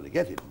 You're not going to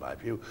get it, in my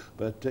view,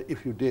 but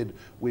if you did,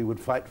 we would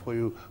fight for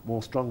you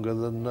more strongly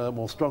than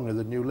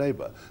New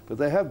Labour. But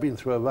they have been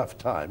through a rough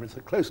time. It's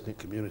a close-knit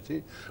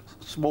community,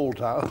 small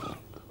town.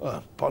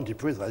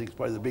 Pontypridd, I think, is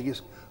probably the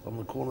biggest on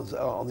the corners,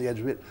 on the edge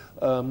of it.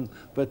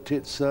 But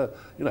it's, you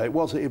know, it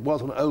was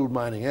an old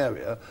mining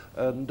area,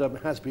 and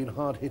has been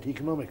hard hit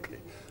economically.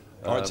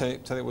 All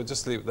right, Tony, we'll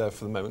just leave it there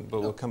for the moment,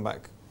 but we'll come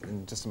back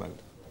in just a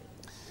moment.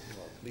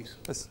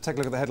 Let's take a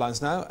look at the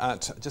headlines now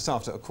at just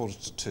after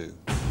 1:45.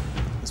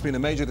 There's been a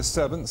major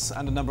disturbance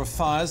and a number of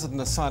fires at an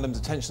asylum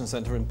detention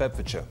centre in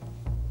Bedfordshire.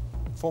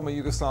 Former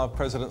Yugoslav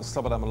President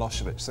Slobodan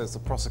Milosevic says the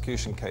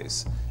prosecution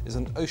case is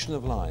an ocean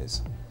of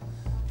lies.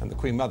 And the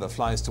Queen Mother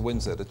flies to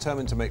Windsor,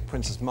 determined to make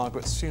Princess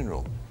Margaret's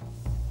funeral.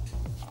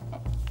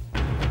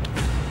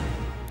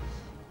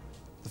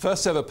 The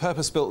first ever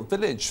purpose-built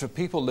village for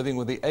people living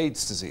with the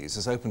AIDS disease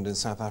has opened in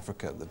South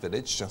Africa. The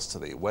village, just to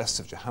the west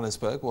of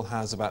Johannesburg, will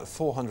house about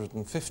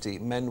 450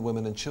 men,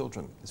 women and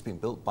children. It's been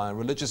built by a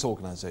religious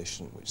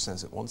organisation which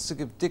says it wants to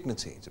give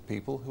dignity to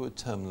people who are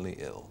terminally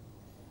ill.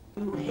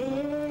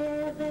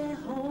 Their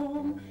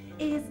home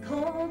is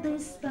called the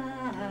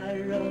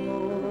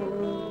Sparrows.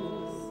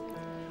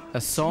 A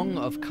song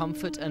of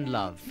comfort and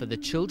love for the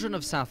children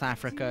of South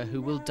Africa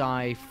who will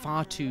die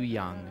far too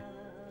young.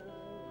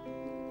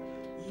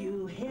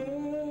 You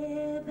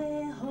hear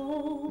their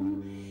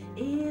home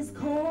is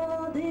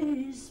called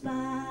the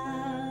Sparrow.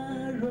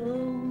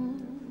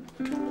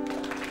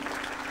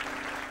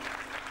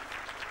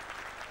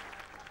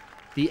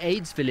 The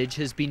AIDS village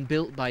has been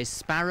built by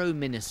Sparrow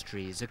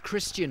Ministries, a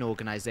Christian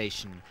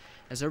organisation,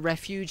 as a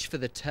refuge for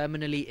the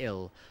terminally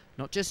ill,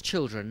 not just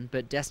children,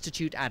 but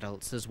destitute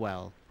adults as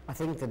well. I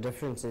think the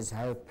difference is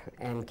hope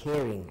and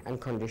caring,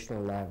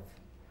 unconditional love.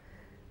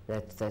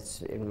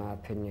 That's, in my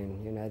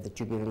opinion, you know, that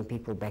you're giving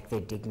people back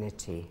their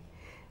dignity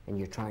and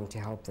you're trying to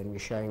help them. You're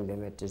showing them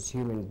that as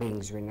human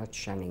beings, we're not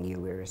shunning you,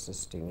 we're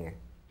assisting you.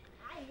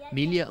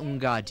 Milia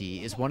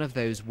Ungadi is one of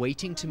those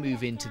waiting to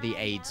move into the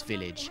AIDS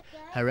village.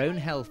 Her own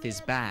health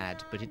is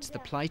bad, but it's the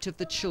plight of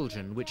the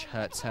children which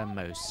hurts her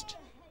most.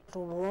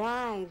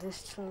 Why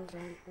these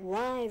children?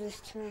 Why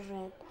these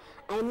children?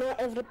 I know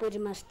everybody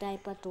must die,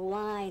 but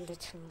why the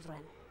children?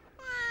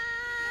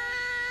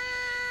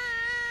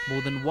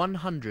 More than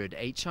 100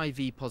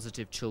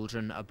 HIV-positive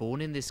children are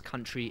born in this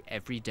country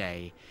every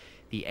day.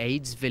 The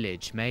AIDS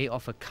village may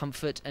offer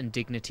comfort and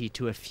dignity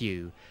to a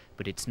few,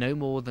 but it's no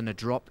more than a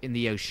drop in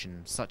the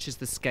ocean, such is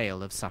the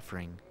scale of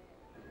suffering.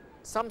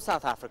 Some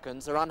South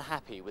Africans are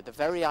unhappy with the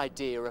very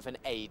idea of an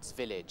AIDS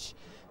village.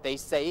 They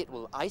say it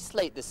will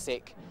isolate the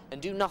sick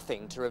and do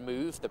nothing to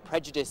remove the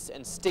prejudice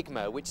and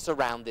stigma which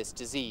surround this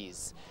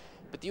disease.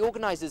 But the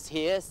organisers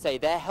here say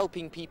they're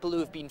helping people who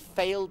have been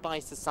failed by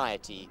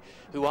society,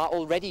 who are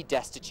already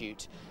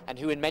destitute, and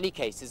who in many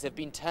cases have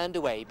been turned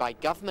away by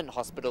government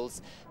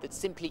hospitals that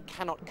simply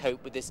cannot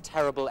cope with this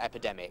terrible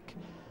epidemic.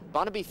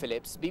 Barnaby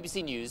Phillips,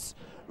 BBC News,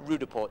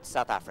 Rudaport,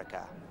 South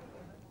Africa.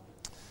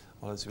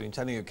 Well, as we've been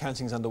telling you,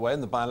 counting's underway in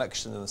the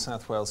by-election in the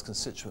South Wales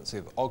constituency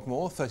of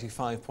Ogmore.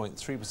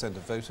 35.3%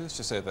 of voters,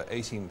 just over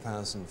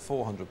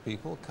 18,400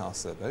 people,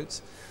 cast their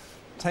votes.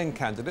 10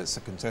 candidates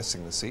are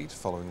contesting the seat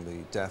following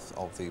the death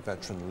of the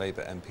veteran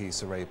Labour MP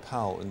Sir Ray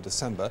Powell in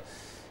December.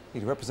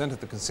 He'd represented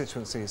the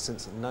constituency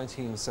since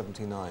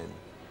 1979.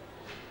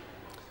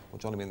 Well,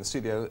 joining me in the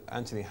studio,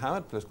 Anthony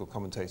Howard, political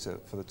commentator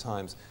for The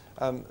Times.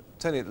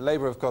 Tony,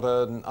 Labour have got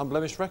an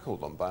unblemished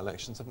record on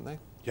by-elections, haven't they?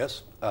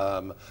 Yes.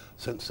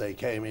 Since they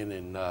came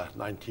in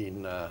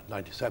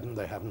 1997,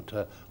 they haven't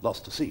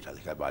lost a seat, I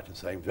think I'm right in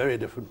saying. Very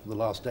different from the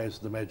last days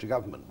of the major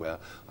government, where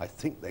I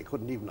think they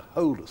couldn't even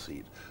hold a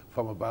seat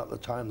from about the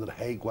time that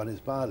Hague won his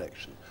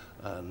by-election.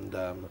 And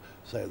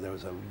so there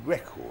was a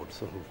record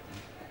sort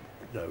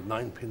of,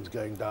 9 pins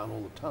going down all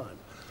the time.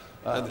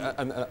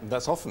 And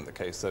that's often the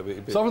case, though.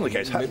 It's often the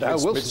case. Happened to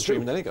Harold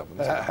Wilson, in any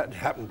government.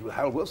 Happened with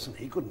Harold Wilson.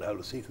 He couldn't hold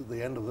a seat at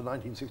the end of the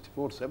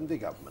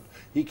 1964-70 government.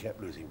 He kept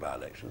losing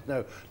by-elections.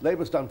 No,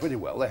 Labour's done pretty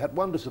well. They had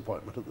one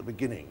disappointment at the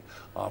beginning,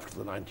 after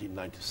the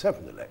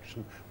 1997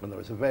 election, when there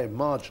was a very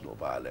marginal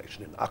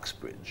by-election in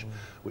Uxbridge,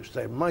 which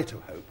they might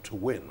have hoped to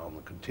win on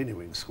the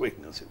continuing swing,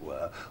 as it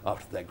were,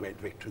 after their great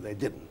victory. They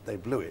didn't. They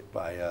blew it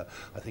by,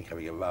 I think,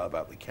 having a row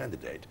about the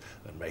candidate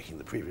and making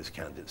the previous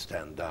candidate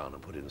stand down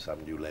and put in some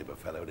new Labour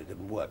fellow, and it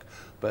didn't work.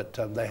 But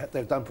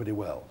they've done pretty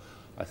well.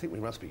 I think we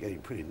must be getting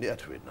pretty near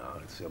to it now.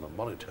 I see on the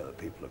monitor that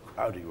people are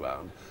crowding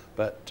around.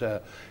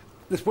 But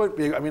this won't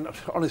be, I mean,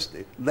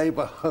 honestly,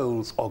 Labour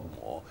holds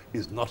Ogmore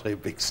is not a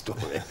big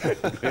story.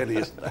 It really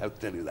isn't, I have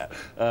to tell you that.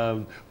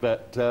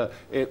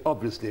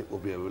 Obviously it will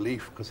be a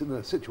relief, because in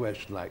a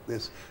situation like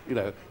this,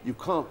 you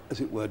can't,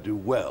 as it were, do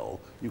well.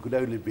 You could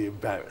only be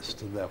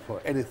embarrassed, and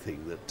therefore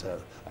anything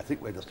that, I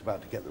think we're just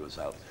about to get the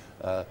result,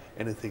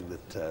 anything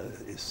that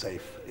is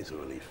safe is a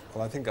relief.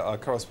 Well, I think our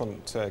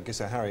correspondent,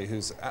 Guto Harri,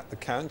 who's at the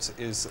count,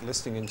 is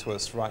listening in to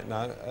us right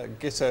now.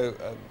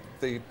 Guto,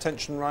 the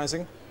tension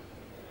rising?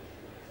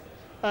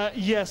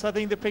 Yes, I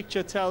think the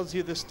picture tells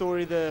you the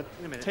story. The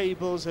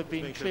tables have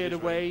been cleared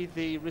away.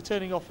 The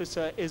returning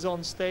officer is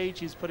on stage.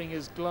 He's putting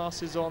his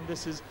glasses on.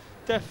 This is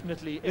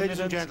definitely imminent. Ladies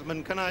and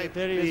gentlemen, can I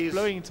there he is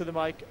blowing into the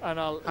mic, and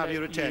I'll have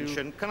your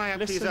attention. Can I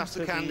please ask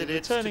the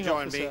candidates to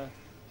join me on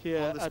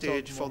the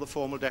stage for the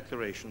formal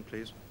declaration,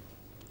 please?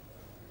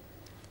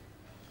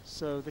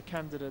 So the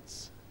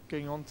candidates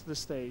going onto the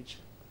stage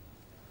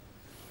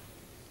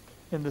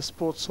in the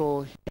sports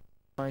hall here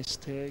in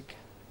Ysteg,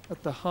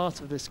 at the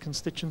heart of this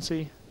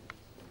constituency.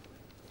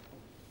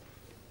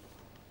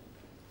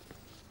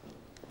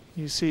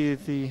 You see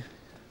the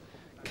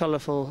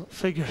colourful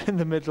figure in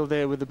the middle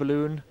there with the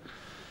balloon.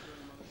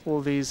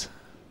 All these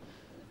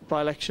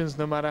by-elections,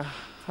 no matter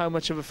how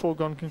much of a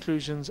foregone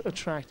conclusions,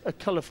 attract a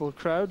colourful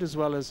crowd as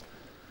well as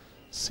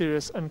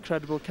serious and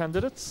credible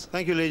candidates.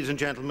 Thank you, ladies and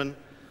gentlemen.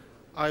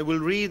 I will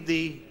read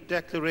the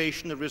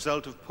declaration of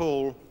result of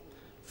poll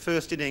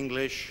first in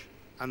English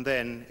and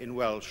then in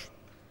Welsh.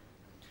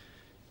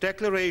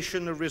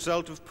 Declaration of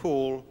result of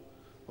poll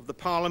of the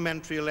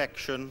parliamentary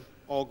election,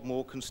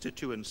 Ogmore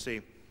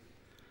constituency.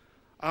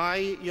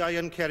 I,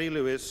 Ian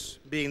Kerry-Lewis,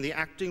 being the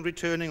acting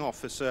returning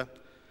officer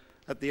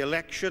at the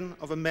election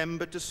of a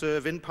member to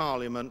serve in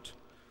Parliament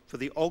for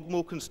the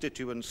Ogmore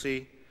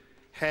constituency,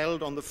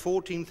 held on the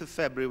 14th of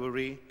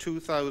February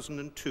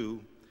 2002,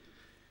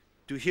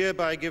 do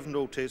hereby give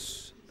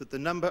notice that the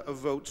number of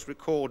votes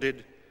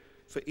recorded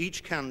for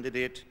each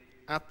candidate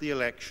at the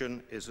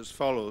election is as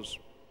follows.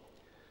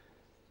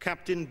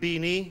 Captain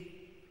Beanie,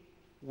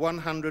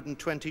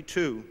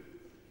 122.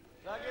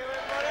 Thank you,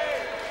 everybody.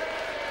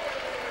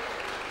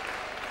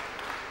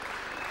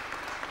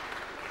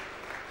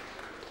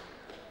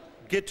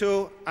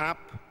 Guto Ap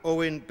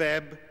Owen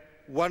Bebb,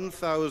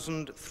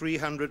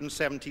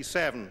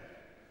 1,377.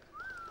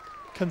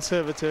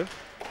 Conservative.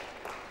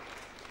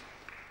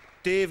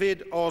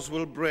 David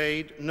Oswald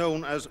Braid,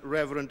 known as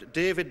Reverend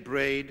David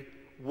Braid,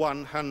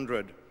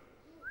 100.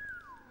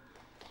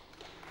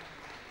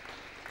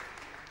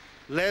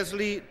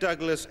 Leslie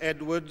Douglas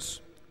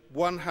Edwards,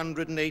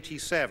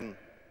 187.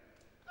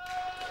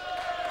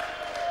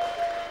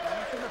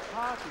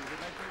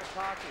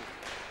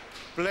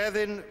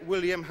 Blethyn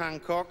William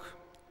Hancock,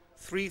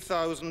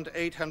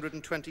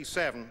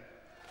 3,827.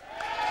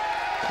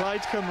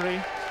 Plaid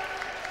Cymru.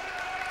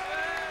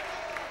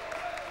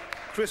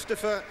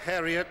 Christopher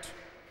Heriot,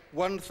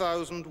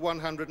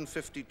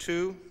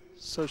 1,152.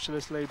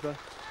 Socialist Labour.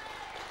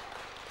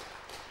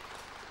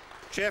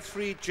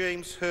 Geoffrey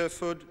James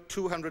Herford,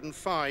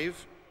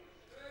 205.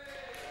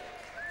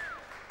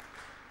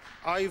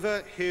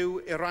 Ivor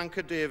Hugh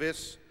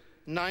Irranca-Davies,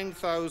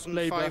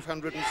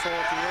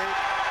 9,548.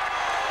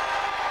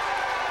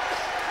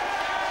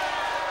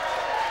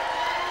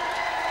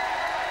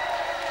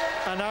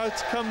 And out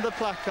come the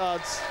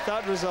placards.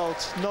 That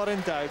result not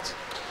in doubt.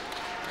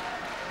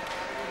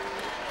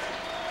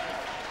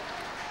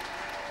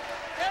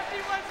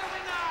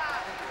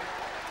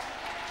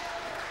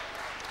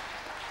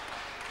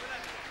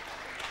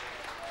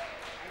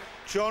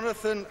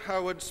 Jonathan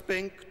Howard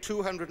Spink,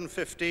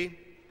 250.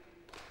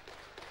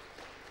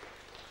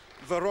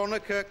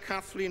 Veronica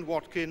Kathleen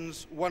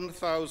Watkins,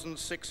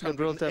 1,608.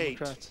 Liberal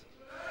Democrat.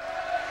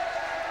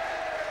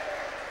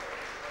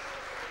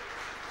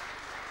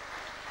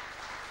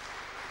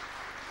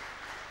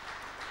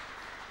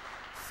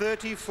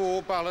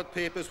 "34 ballot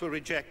papers were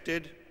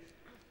rejected,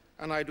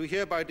 and I do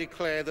hereby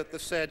declare that the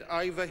said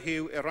Ivor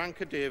Hugh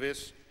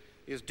Irranca-Davies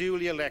is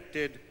duly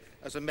elected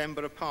as a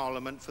Member of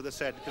Parliament for the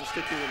said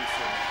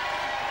constituency."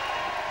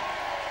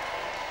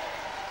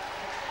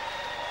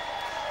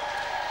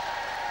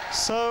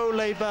 So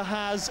Labour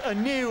has a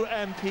new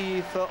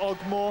MP for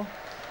Ogmore,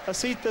 a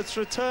seat that's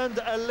returned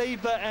a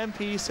Labour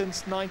MP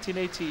since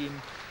 1918.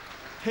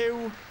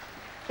 Hugh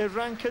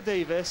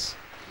Irranca-Davies,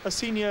 a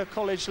senior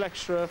college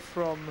lecturer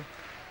from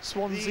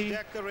Swansea, The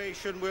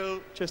declaration will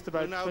just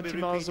about now 20 be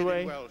miles repeated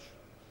away. in Welsh.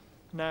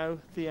 Now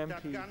the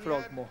MP for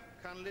Ogmore.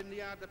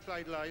 Canlyniad y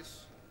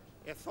pleidlais,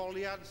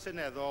 etholiad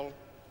seneddol,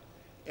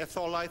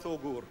 etholaeth o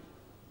gwr.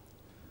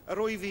 Yr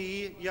wyf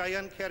fi,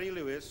 Ieuan Ceri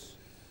Lewis,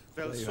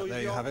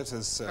 There you have it,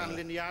 as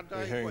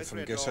we're hearing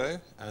from Guto,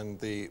 and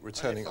the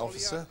returning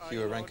officer,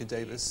 Hugh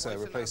Irranca-Davies,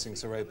 replacing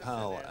Sir Ray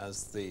Powell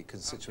as the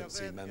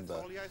constituency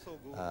member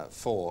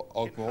for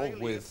Ogmore,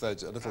 with a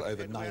little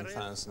over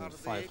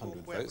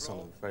 9,500 votes on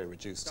a very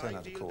reduced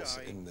turnout, of course,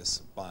 in this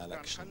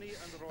by-election.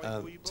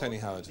 Tony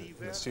Howard in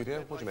the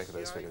studio, what do you make of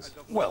those figures?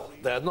 Well,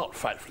 they're not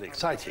frightfully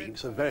exciting.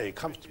 It's a very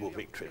comfortable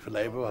victory for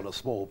Labour on a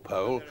small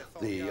poll.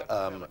 The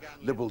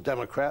Liberal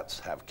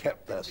Democrats have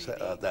kept their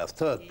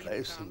third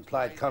place, and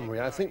Plaid Cymru,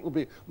 I think, will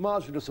be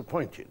marginally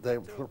disappointed.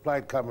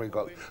 Plaid Cymru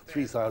got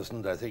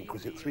 3,000, I think,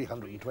 was it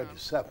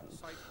 327,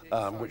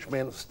 which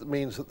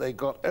means that they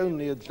got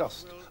only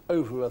just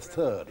over a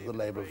third of the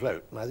Labour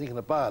vote. And I think in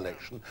a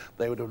by-election,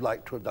 they would have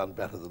liked to have done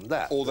better than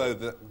that. Although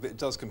it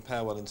does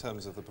compare well in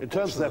terms of the proportion. In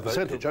terms of their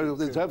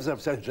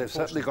percentage, they've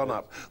certainly gone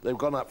up. They've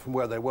gone up from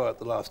where they were at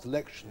the last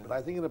election. But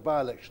I think in a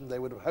by-election, they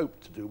would have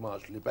hoped to do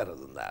marginally better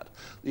than that.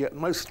 The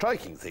most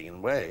striking thing, in a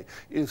way,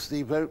 is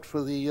the vote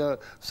for the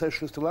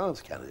Socialist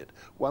Alliance candidate,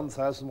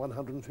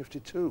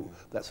 1,152.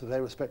 That's a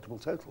very respectable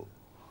total.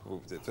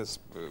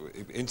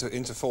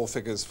 Into four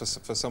figures for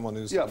someone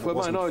who's for a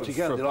minority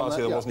candidate for a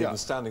party that wasn't even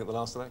standing at the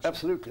last election.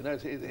 Absolutely, no,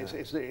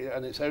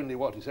 and it's only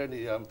what? It's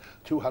only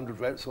 200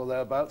 votes or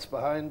thereabouts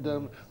behind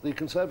the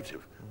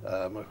Conservative,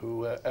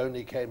 who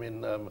only came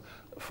in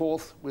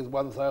fourth with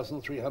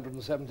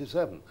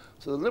 1,377.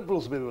 So the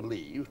Liberals have been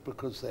relieved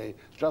because they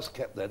just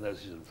kept their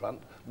noses in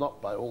front, not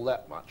by all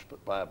that much,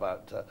 but by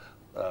about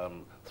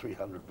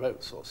 300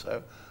 votes or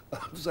so.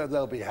 So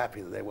they'll be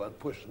happy that they weren't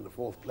pushed into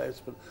fourth place.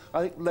 But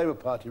I think the Labour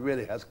Party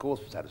really has cause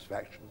for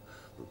satisfaction.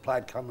 The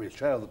Plaid Cymru's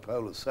share of the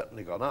poll has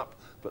certainly gone up,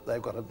 but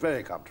they've got a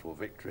very comfortable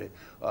victory,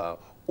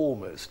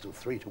 almost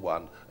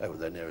 3-1 over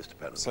their nearest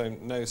opponent. So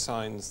no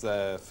signs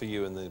there for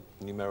you in the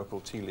numerical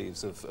tea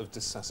leaves of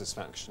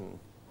dissatisfaction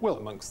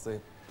amongst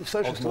the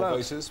Socialist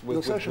voters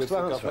with the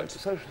government? The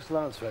Socialist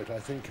Alliance vote, I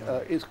think,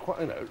 is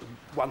quite,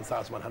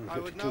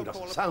 1,152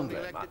 doesn't sound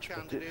very much,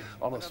 but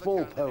on a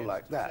small poll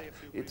like that,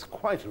 it's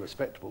quite a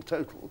respectable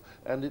total,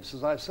 and it's,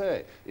 as I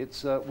say,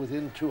 it's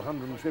within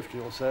 250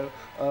 or so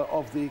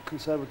of the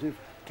Conservative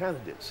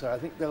candidates, so I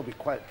think they'll be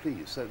quite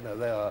pleased. So, no,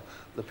 they are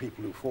the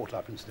people who fought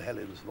up in St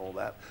Helens and all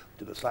that,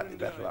 did a slightly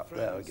better up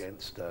there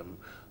against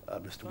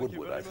Mr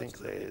Woodward. I think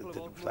they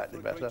did slightly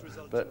better,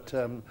 but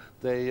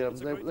they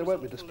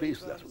won't be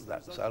displeased with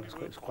that result.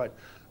 It's quite,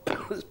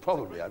 it's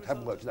probably, I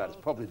haven't worked it out, it's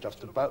probably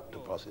just about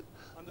deposit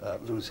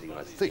losing,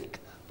 I think,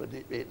 but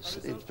it's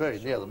very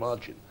near the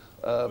margin.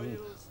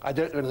 I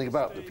don't know anything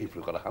about the people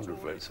who've got 100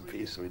 votes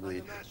apiece. I mean,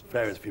 the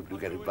various people who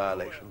get in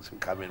by-elections who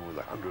come in with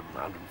 100 and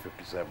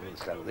 157 and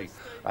this kind of thing.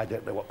 I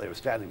don't know what they were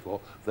standing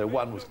for, though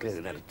one was clearly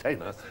an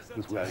entertainer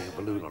who was wearing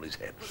a balloon on his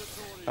head.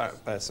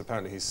 So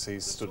apparently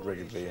he's stood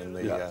regularly in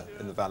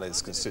the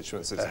Valley's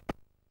constituencies.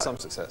 Some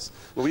success.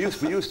 Well, we used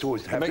to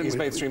always have... He's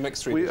made three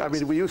mixed three. I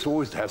mean, we used to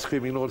always have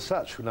Screaming Lord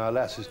Such, who now,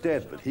 alas, is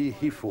dead, but he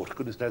fought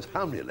goodness knows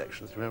how many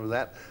elections, remember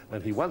that?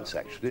 And he once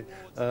actually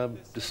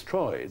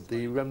destroyed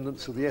the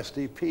remnants of the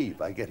SDP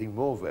by getting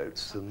more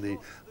votes than the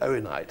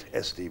Owenite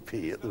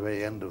SDP at the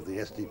very end of the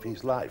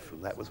SDP's life,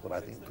 and that was what I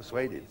think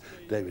persuaded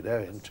David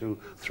Owen to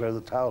throw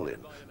the towel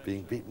in.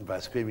 Being beaten by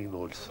Screaming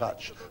Lord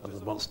Such and the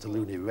Monster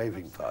Loony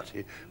Raving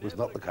Party was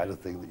not the kind of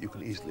thing that you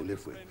can easily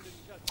live with.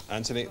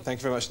 Anthony, thank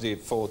you very much indeed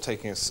for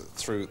taking us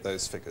through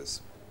those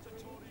figures.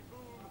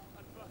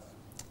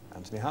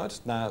 Anthony Howard,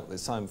 now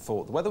it's time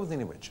for the weather with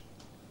Nina Ridge.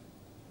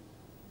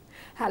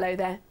 Hello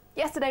there.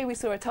 Yesterday we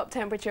saw a top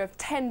temperature of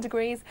 10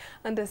 degrees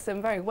under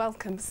some very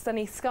welcome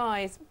sunny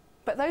skies.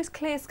 But those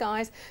clear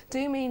skies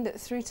do mean that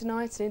through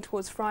tonight and in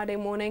towards Friday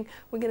morning,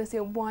 we're going to see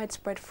a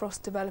widespread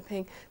frost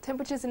developing.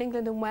 Temperatures in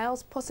England and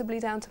Wales possibly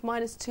down to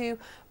 -2,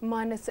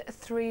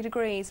 -3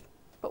 degrees.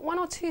 But one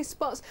or two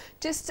spots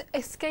just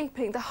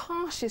escaping the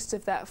harshest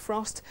of that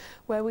frost,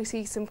 where we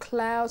see some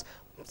clouds,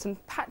 some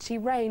patchy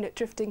rain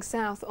drifting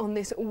south on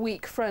this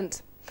weak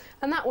front.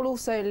 And that will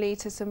also lead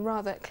to some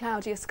rather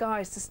cloudier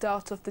skies to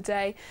start off the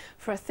day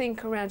for, I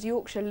think, around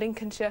Yorkshire,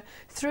 Lincolnshire,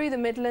 through the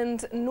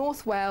Midlands,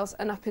 North Wales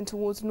and up in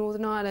towards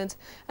Northern Ireland.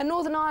 And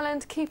Northern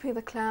Ireland keeping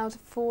the cloud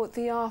for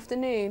the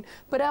afternoon,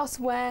 but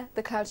elsewhere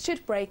the clouds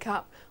should break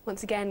up.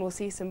 Once again we'll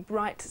see some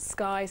bright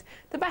skies,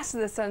 the best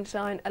of the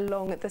sunshine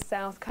along the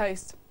south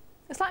coast.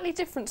 A slightly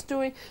different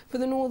story for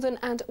the northern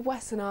and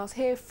western Isles.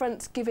 Here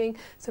fronts giving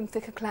some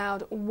thicker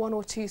cloud, one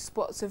or two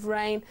spots of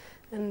rain,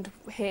 and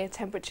here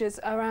temperatures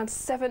around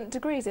 7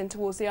 degrees in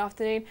towards the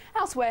afternoon.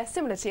 Elsewhere,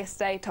 similar to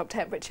yesterday, top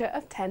temperature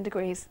of 10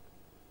 degrees.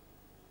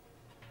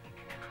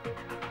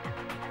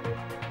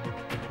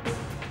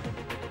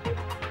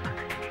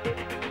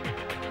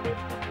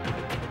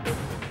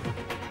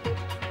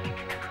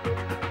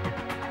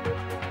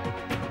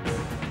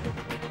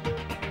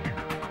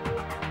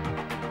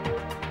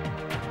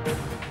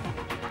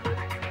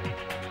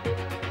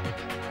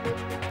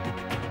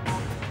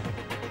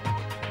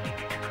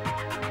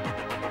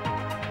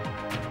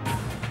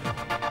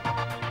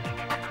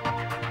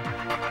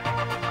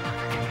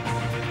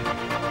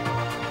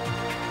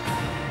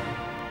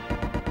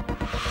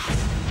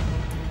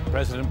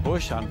 President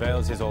Bush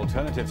unveils his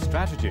alternative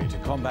strategy to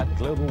combat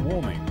global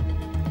warming.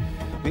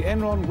 The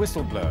Enron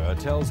whistleblower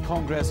tells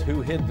Congress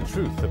who hid the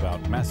truth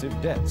about massive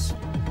debts.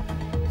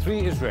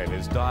 3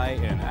 Israelis die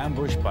in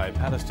ambush by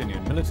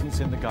Palestinian militants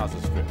in the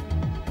Gaza Strip.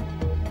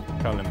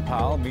 Colin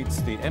Powell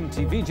meets the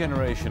MTV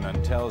generation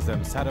and tells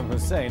them Saddam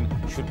Hussein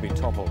should be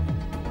toppled.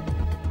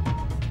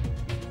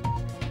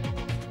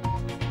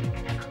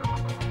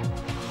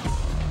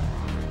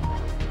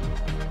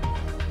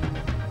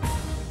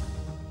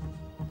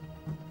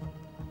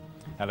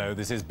 Hello,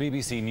 this is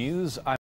BBC News.